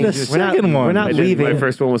started leaving. the second one. We're not I did. leaving. My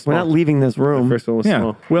first one was small. We're not leaving this room. First one was Yeah.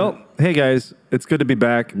 small. Well, hey guys, it's good to be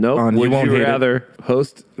back. Nope. On Would You Won't you Hate rather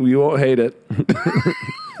host? You won't hate it.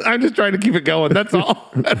 I'm just trying to keep it going. That's all.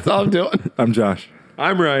 That's all I'm doing. I'm Josh.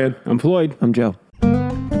 I'm Ryan. I'm Floyd. I'm Joe.